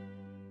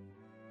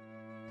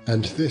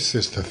 And this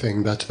is the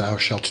thing that thou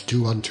shalt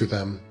do unto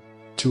them,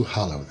 to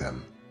hallow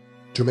them,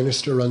 to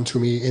minister unto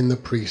me in the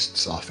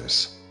priest's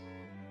office.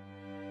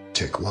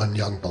 Take 1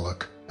 young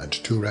bullock, and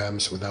 2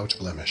 rams without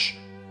blemish,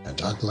 and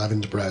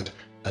unleavened bread,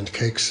 and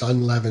cakes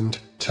unleavened,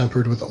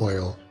 tempered with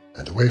oil,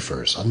 and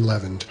wafers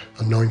unleavened,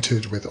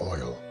 anointed with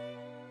oil.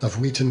 Of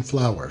wheaten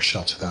flour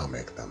shalt thou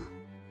make them.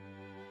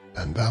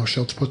 And thou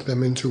shalt put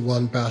them into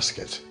 1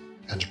 basket,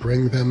 and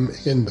bring them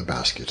in the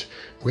basket,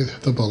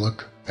 with the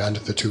bullock and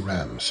the 2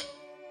 rams.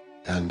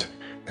 And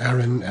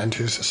Aaron and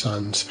his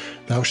sons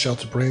thou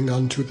shalt bring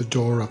unto the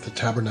door of the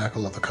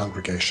tabernacle of the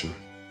congregation,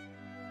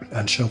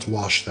 and shalt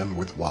wash them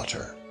with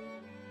water.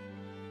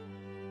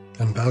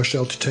 And thou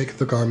shalt take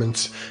the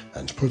garments,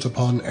 and put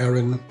upon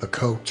Aaron the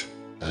coat,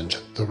 and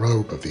the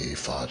robe of the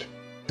ephod,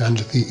 and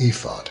the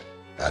ephod,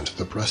 and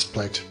the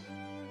breastplate,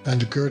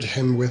 and gird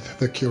him with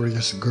the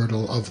curious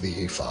girdle of the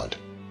ephod.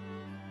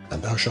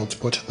 And thou shalt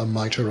put the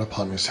mitre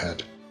upon his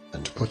head,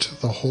 and put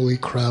the holy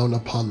crown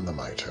upon the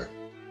mitre.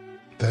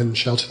 Then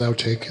shalt thou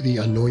take the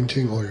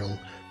anointing oil,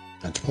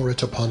 and pour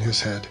it upon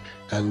his head,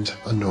 and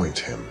anoint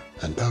him.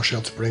 And thou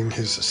shalt bring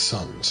his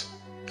sons,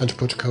 and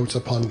put coats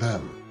upon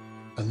them,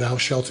 and thou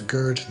shalt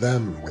gird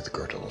them with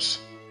girdles,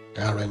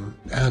 Aaron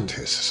and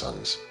his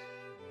sons,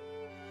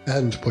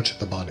 and put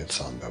the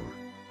bonnets on them.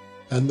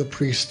 and the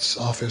priest's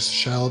office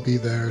shall be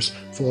theirs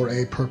for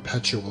a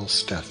perpetual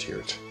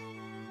statute.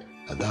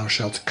 And thou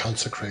shalt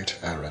consecrate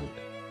Aaron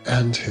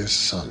and his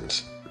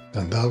sons,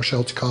 and thou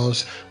shalt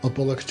cause a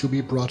bullock to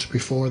be brought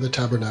before the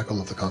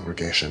tabernacle of the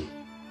congregation,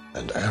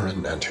 and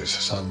Aaron and his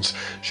sons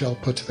shall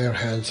put their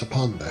hands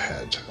upon the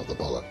head of the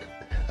bullock,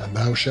 and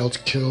thou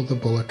shalt kill the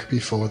bullock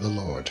before the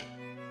Lord,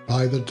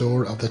 by the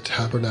door of the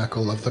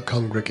tabernacle of the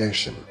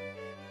congregation.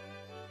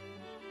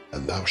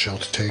 And thou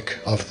shalt take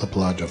of the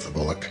blood of the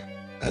bullock,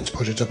 and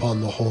put it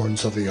upon the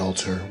horns of the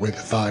altar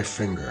with thy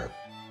finger,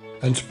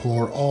 and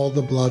pour all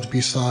the blood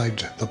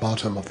beside the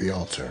bottom of the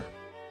altar.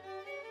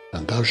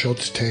 And thou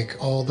shalt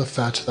take all the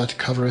fat that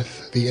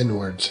covereth the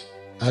inwards,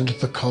 and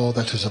the caul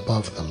that is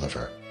above the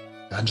liver,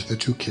 and the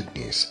 2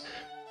 kidneys,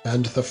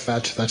 and the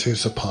fat that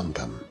is upon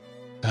them,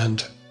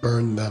 and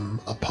burn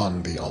them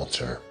upon the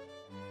altar.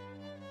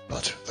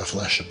 But the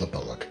flesh of the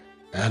bullock,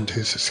 and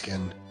his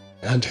skin,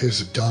 and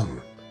his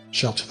dung,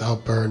 shalt thou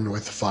burn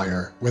with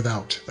fire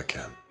without the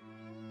camp.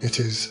 It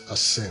is a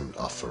sin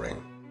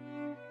offering.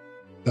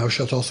 Thou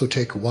shalt also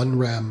take 1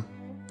 ram,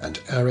 and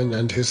Aaron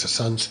and his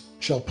sons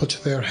shall put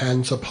their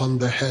hands upon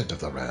the head of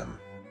the ram,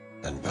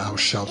 and thou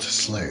shalt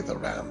slay the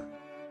ram.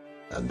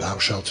 And thou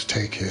shalt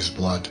take his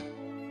blood,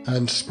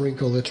 and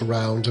sprinkle it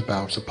round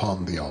about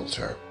upon the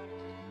altar.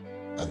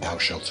 And thou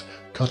shalt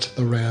cut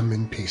the ram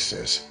in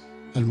pieces,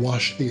 and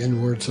wash the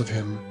inwards of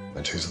him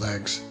and his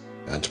legs,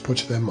 and put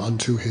them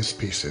unto his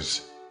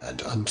pieces,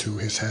 and unto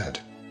his head.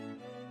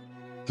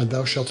 And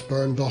thou shalt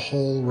burn the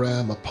whole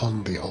ram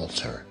upon the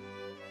altar.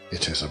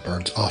 It is a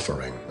burnt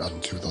offering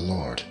unto the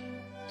Lord.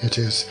 It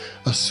is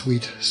a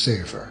sweet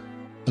savour,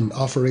 an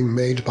offering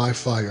made by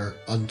fire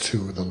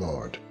unto the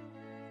Lord.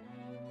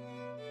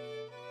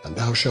 And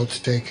thou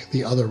shalt take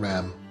the other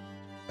ram,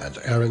 and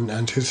Aaron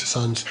and his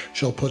sons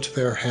shall put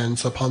their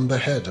hands upon the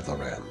head of the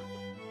ram.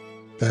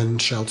 Then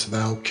shalt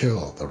thou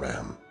kill the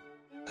ram,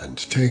 and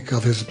take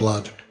of his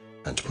blood,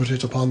 and put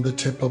it upon the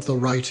tip of the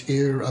right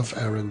ear of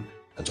Aaron,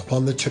 and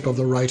upon the tip of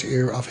the right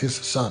ear of his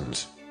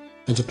sons,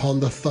 and upon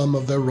the thumb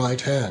of their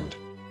right hand,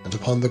 and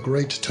upon the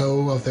great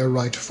toe of their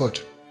right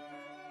foot,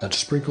 and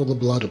sprinkle the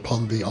blood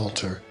upon the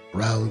altar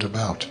round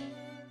about.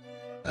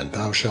 And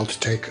thou shalt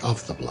take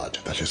of the blood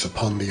that is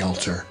upon the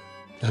altar,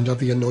 and of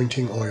the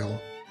anointing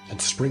oil,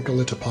 and sprinkle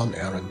it upon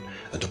Aaron,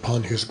 and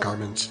upon his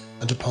garments,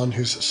 and upon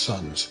his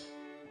sons,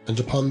 and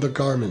upon the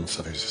garments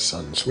of his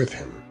sons with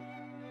him.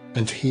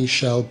 And he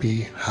shall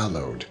be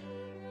hallowed,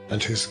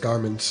 and his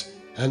garments,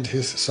 and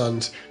his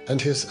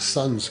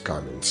sons'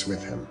 garments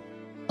with him.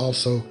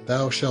 Also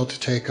thou shalt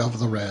take of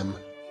the ram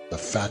the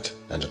fat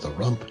and the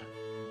rump,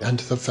 and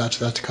the fat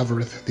that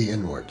covereth the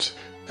inwards,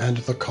 and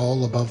the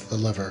caul above the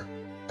liver,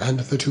 and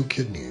the 2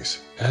 kidneys,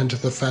 and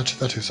the fat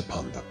that is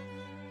upon them,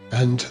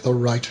 and the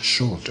right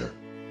shoulder,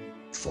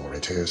 for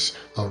it is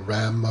a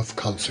ram of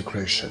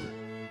consecration,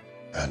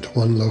 and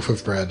 1 loaf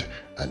of bread,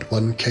 and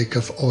 1 cake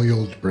of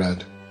oiled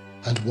bread,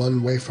 and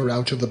 1 wafer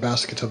out of the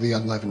basket of the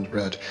unleavened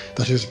bread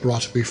that is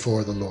brought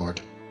before the Lord.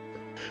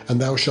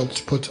 And thou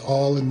shalt put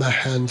all in the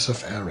hands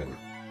of Aaron,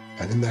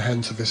 and in the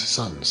hands of his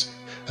sons,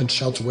 and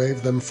shalt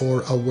wave them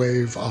for a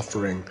wave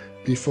offering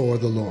before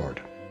the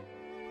Lord.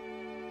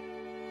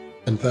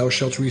 And thou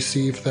shalt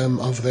receive them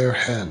of their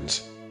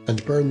hands,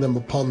 and burn them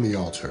upon the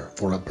altar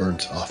for a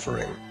burnt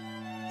offering,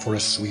 for a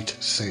sweet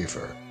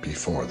savour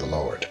before the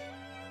Lord.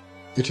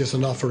 It is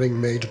an offering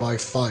made by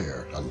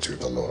fire unto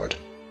the Lord.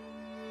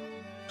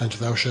 And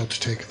thou shalt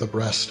take the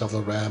breast of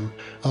the ram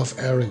of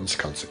Aaron's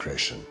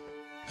consecration,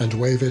 and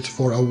wave it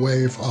for a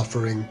wave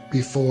offering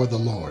before the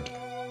Lord,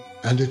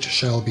 and it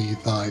shall be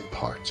thy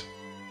part.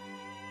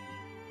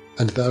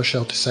 And thou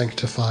shalt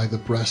sanctify the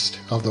breast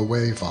of the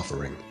wave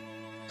offering,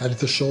 and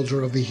the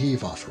shoulder of the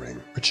heave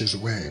offering, which is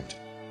waved,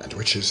 and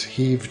which is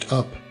heaved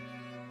up,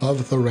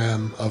 of the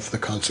ram of the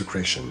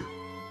consecration,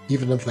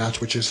 even of that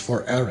which is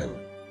for Aaron,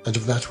 and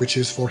of that which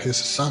is for his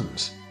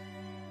sons.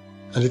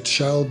 And it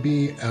shall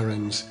be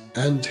Aaron's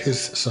and his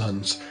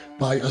sons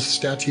by a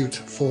statute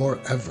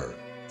forever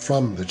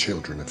from the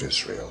children of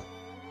Israel,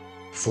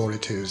 for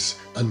it is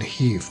an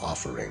heave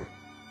offering.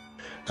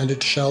 And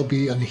it shall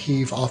be an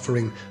heave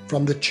offering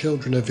from the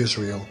children of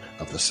Israel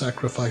of the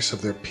sacrifice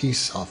of their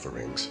peace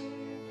offerings,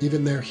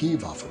 even their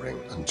heave offering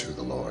unto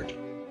the Lord.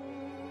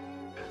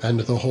 And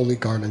the holy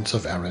garments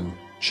of Aaron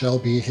shall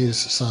be his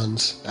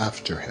sons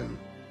after him,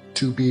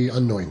 to be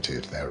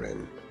anointed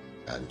therein,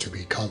 and to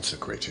be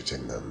consecrated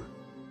in them.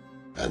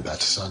 And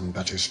that son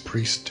that is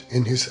priest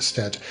in his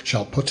stead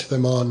shall put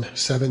them on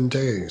 7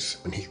 days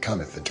when he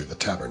cometh into the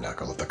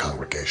tabernacle of the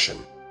congregation,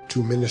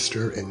 to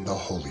minister in the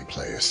holy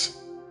place.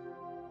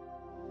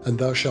 And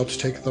thou shalt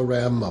take the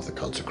ram of the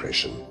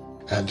consecration,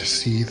 and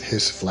seethe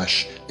his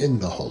flesh in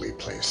the holy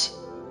place.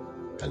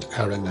 And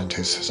Aaron and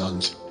his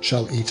sons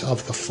shall eat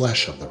of the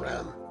flesh of the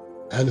ram,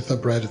 and the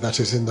bread that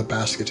is in the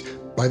basket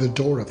by the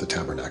door of the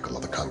tabernacle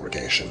of the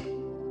congregation.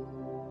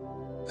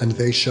 And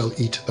they shall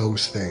eat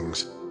those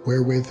things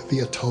wherewith the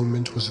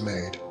atonement was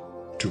made,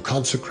 to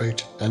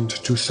consecrate and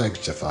to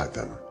sanctify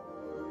them.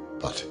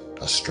 But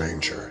a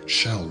stranger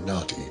shall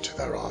not eat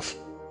thereof,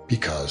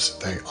 because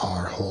they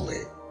are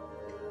holy.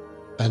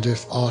 And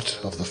if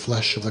aught of the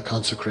flesh of the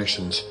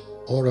consecrations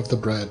or of the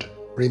bread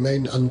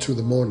remain unto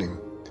the morning,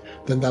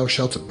 then thou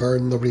shalt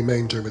burn the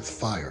remainder with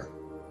fire.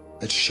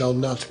 It shall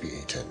not be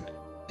eaten,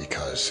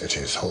 because it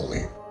is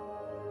holy.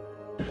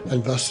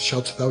 And thus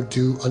shalt thou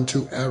do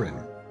unto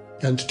Aaron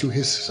and to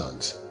his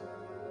sons,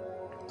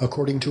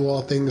 according to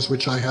all things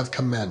which I have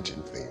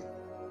commanded thee.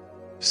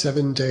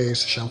 7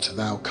 days shalt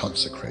thou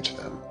consecrate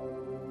them.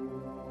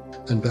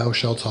 And thou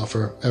shalt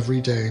offer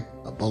every day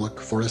a bullock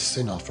for a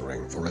sin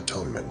offering for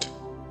atonement.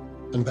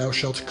 And thou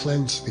shalt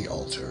cleanse the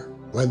altar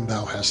when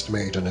thou hast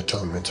made an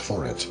atonement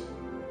for it,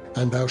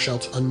 and thou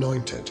shalt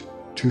anoint it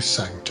to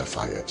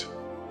sanctify it.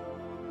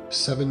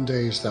 7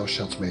 days thou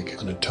shalt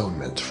make an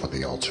atonement for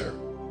the altar,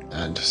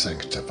 and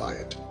sanctify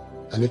it,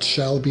 and it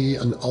shall be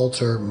an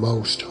altar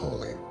most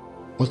holy.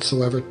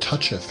 Whatsoever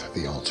toucheth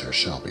the altar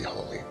shall be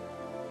holy.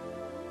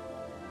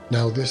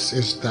 Now this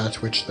is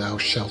that which thou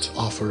shalt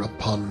offer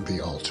upon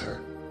the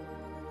altar: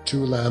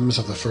 2 lambs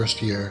of the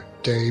first year,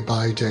 day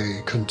by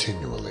day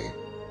continually.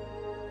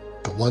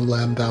 The 1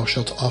 lamb thou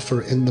shalt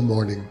offer in the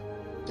morning,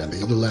 and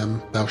the other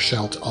lamb thou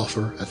shalt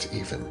offer at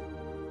even.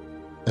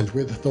 And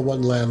with the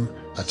 1 lamb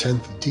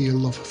 1/10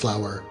 deal of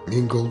flour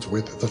mingled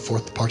with the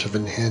 4th part of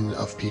an hin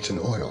of beaten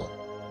oil,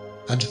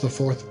 and the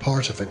 4th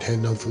part of an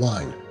hin of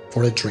wine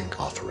for a drink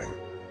offering.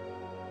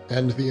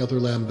 And the other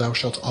lamb thou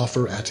shalt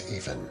offer at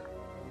even,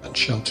 and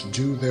shalt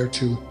do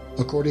thereto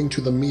according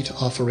to the meat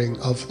offering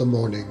of the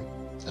morning,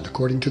 and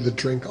according to the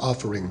drink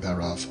offering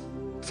thereof,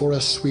 for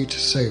a sweet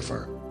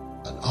savour,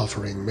 an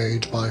offering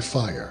made by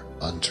fire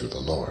unto the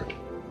Lord.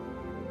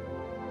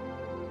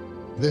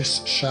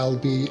 This shall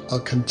be a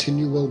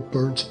continual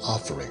burnt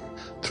offering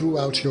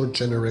throughout your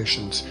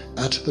generations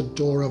at the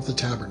door of the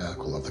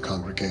tabernacle of the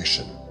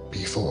congregation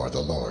before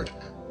the Lord,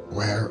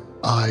 where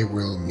I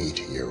will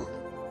meet you,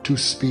 to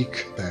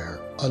speak there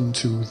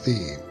unto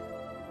thee.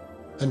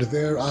 And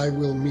there I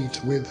will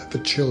meet with the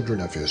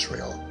children of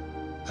Israel,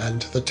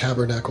 and the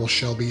tabernacle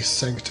shall be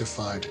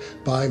sanctified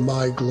by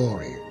my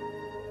glory.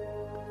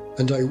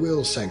 And I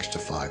will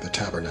sanctify the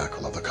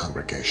tabernacle of the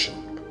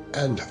congregation,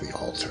 and the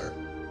altar.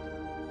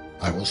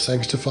 I will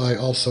sanctify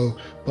also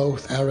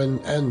both Aaron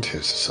and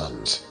his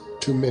sons,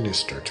 to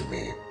minister to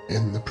me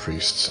in the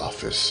priest's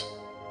office.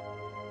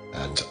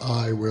 And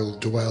I will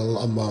dwell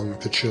among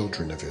the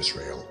children of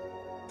Israel,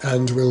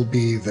 and will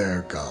be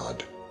their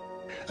God.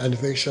 And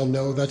they shall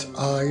know that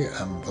I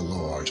am the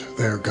Lord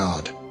their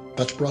God,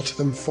 that brought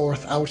them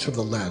forth out of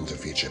the land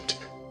of Egypt,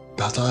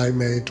 that I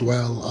may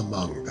dwell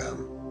among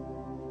them.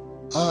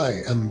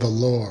 I am the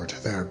Lord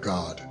their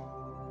God.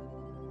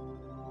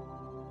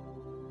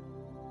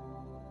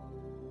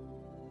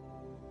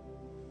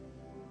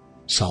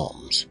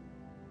 Psalms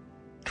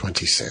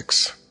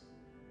 26.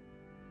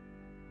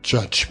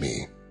 Judge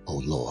me, O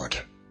Lord,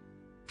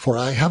 for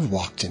I have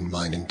walked in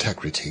mine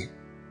integrity.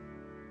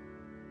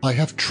 I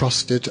have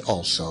trusted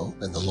also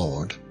in the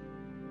Lord,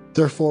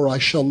 therefore I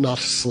shall not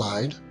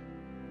slide.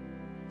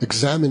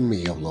 Examine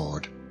me, O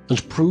Lord,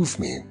 and prove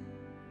me.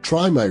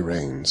 Try my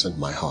reins and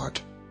my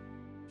heart.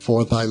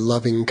 For thy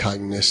loving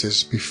kindness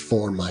is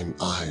before mine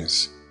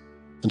eyes,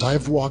 and I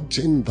have walked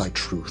in thy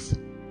truth.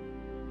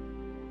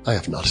 I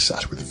have not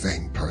sat with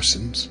vain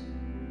persons,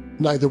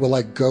 neither will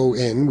I go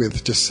in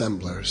with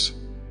dissemblers.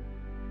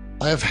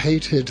 I have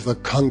hated the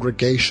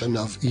congregation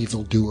of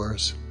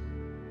evildoers,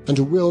 and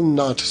will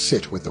not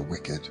sit with the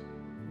wicked.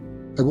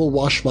 I will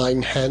wash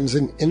mine hands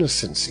in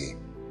innocency.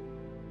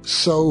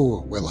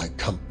 So will I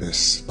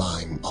compass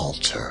thine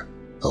altar,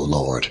 O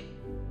Lord,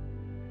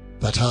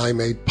 that I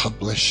may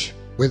publish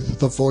with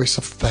the voice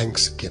of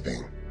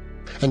thanksgiving,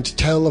 and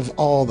tell of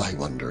all thy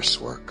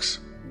wondrous works.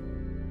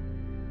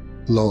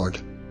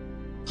 Lord,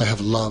 I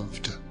have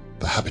loved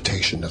the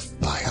habitation of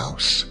thy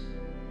house,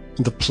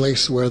 and the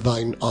place where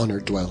thine honor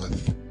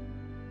dwelleth.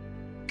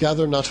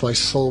 Gather not my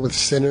soul with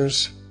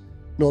sinners,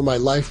 nor my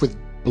life with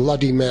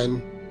bloody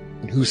men,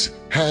 in whose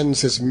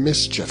hands is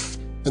mischief,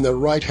 and their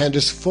right hand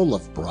is full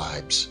of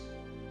bribes.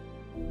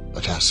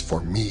 But as for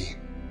me,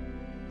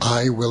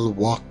 I will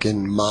walk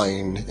in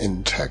mine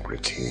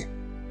integrity.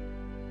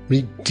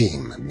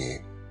 Redeem me,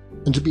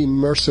 and be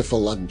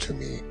merciful unto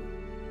me.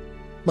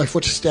 My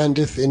foot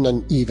standeth in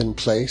an even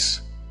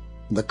place.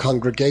 In the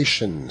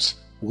congregations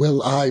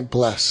will I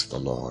bless the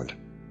Lord.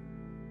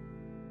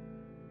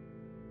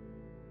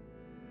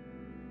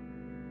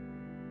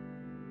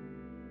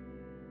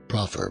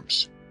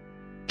 Proverbs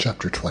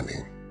chapter 20.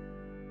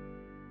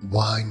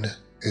 Wine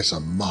is a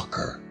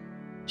mocker,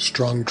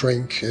 strong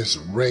drink is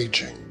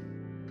raging,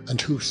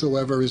 and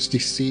whosoever is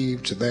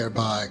deceived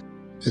thereby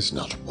is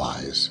not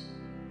wise.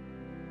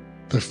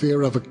 The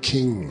fear of a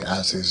king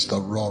as is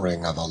the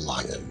roaring of a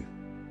lion.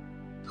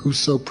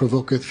 Whoso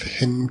provoketh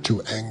him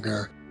to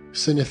anger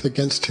sinneth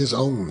against his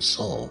own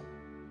soul.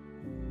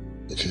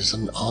 It is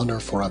an honor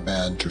for a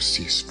man to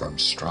cease from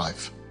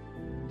strife,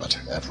 but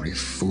every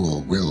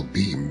fool will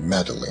be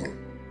meddling.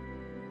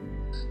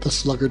 The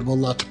sluggard will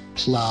not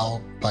plow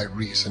by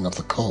reason of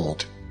the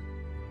cold,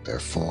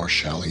 therefore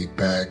shall he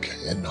beg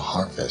in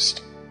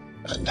harvest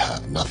and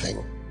have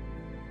nothing.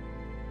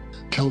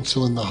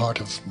 Counsel in the heart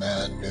of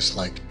man is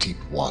like deep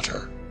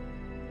water,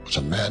 but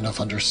a man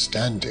of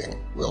understanding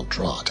will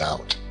draw it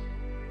out.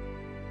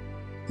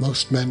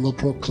 Most men will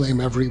proclaim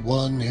every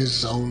one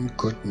his own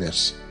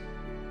goodness,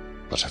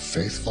 but a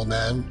faithful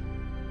man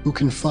who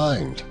can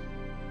find?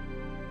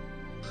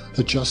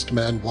 The just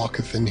man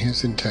walketh in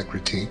his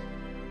integrity,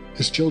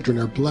 his children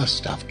are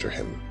blessed after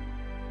him.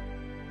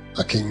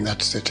 A king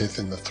that sitteth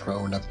in the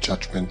throne of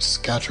judgment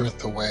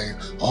scattereth away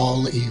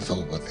all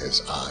evil with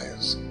his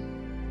eyes.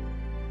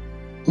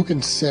 Who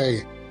can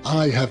say,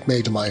 I have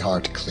made my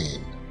heart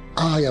clean,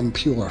 I am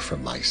pure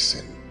from my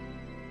sin?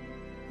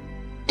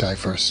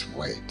 Diverse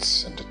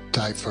weights and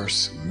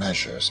diverse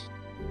measures,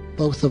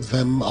 both of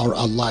them are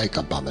alike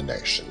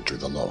abomination to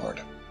the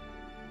Lord.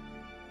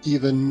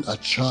 Even a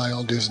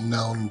child is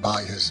known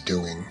by his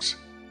doings,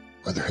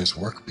 whether his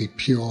work be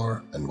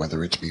pure and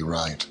whether it be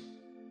right.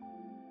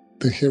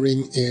 The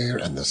hearing ear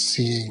and the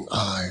seeing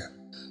eye,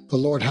 the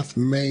Lord hath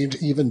made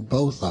even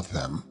both of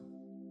them.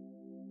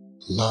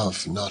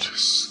 Love not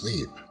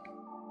sleep,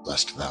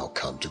 lest thou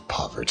come to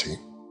poverty.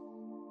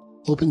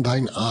 Open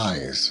thine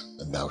eyes,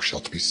 and thou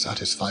shalt be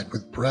satisfied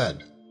with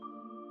bread.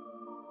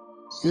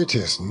 It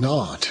is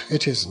not,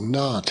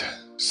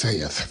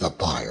 saith the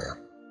buyer,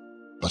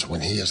 but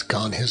when he is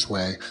gone his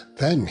way,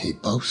 then he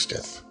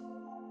boasteth.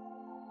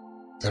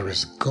 There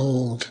is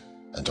gold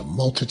and a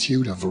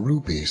multitude of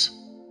rubies,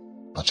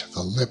 but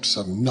the lips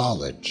of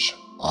knowledge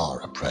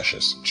are a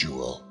precious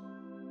jewel.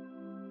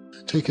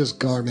 Take his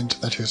garment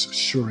that is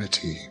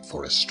surety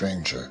for a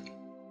stranger,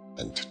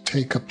 and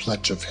take a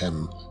pledge of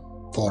him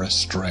for a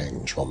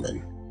strange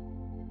woman.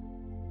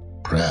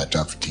 Bread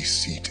of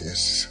deceit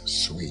is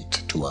sweet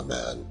to a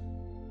man,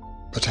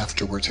 but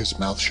afterward his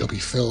mouth shall be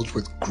filled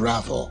with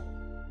gravel.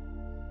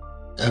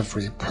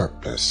 Every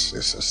purpose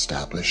is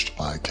established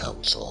by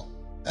counsel,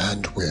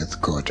 and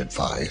with good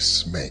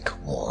advice make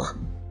war.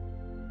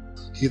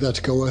 He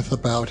that goeth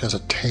about as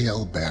a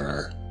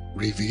tale-bearer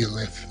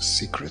revealeth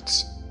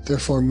secrets,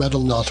 therefore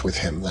meddle not with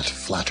him that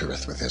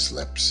flattereth with his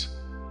lips.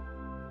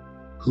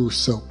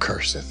 Whoso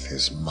curseth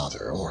his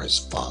mother or his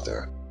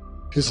father,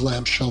 his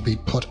lamp shall be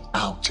put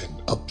out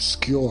in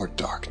obscure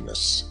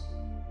darkness.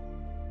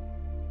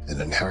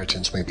 An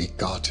inheritance may be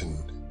gotten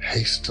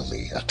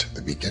hastily at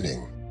the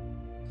beginning,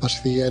 but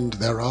the end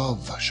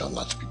thereof shall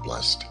not be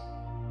blessed.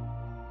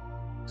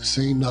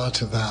 Say not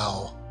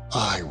thou,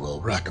 I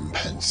will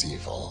recompense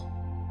evil,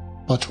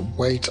 but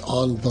wait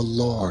on the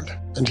Lord,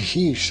 and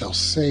he shall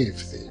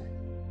save thee.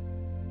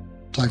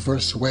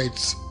 Diverse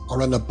weights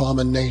are an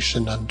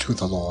abomination unto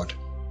the Lord,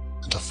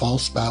 and a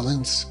false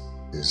balance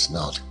is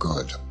not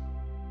good.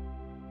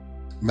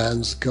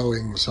 Man's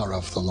goings are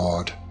of the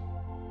Lord.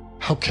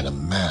 How can a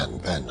man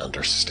then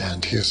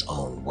understand his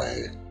own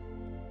way?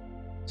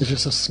 It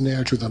is a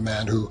snare to the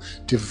man who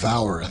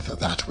devoureth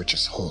that which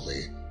is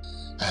holy,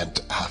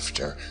 and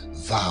after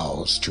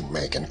vows to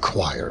make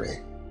enquiry.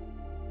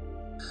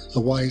 The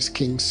wise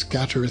king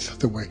scattereth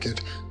the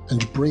wicked,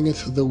 and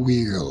bringeth the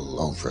weal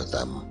over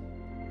them.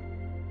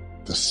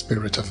 The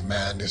spirit of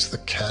man is the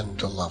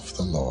candle of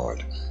the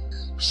Lord,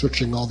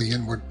 searching all the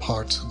inward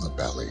parts of the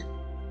belly.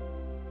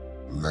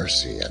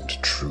 Mercy and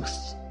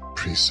truth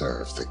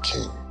preserve the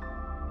king,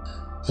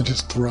 and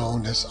his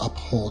throne is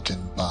upholden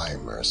by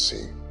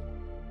mercy.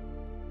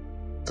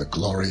 The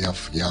glory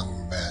of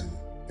young men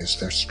is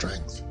their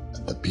strength,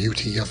 and the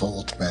beauty of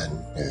old men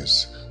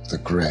is the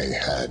gray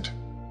head.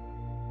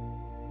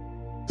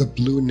 The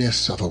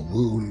blueness of a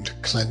wound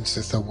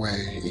cleanseth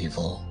away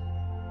evil,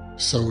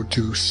 so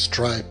do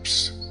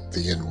stripes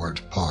the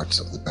inward parts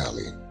of the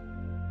belly.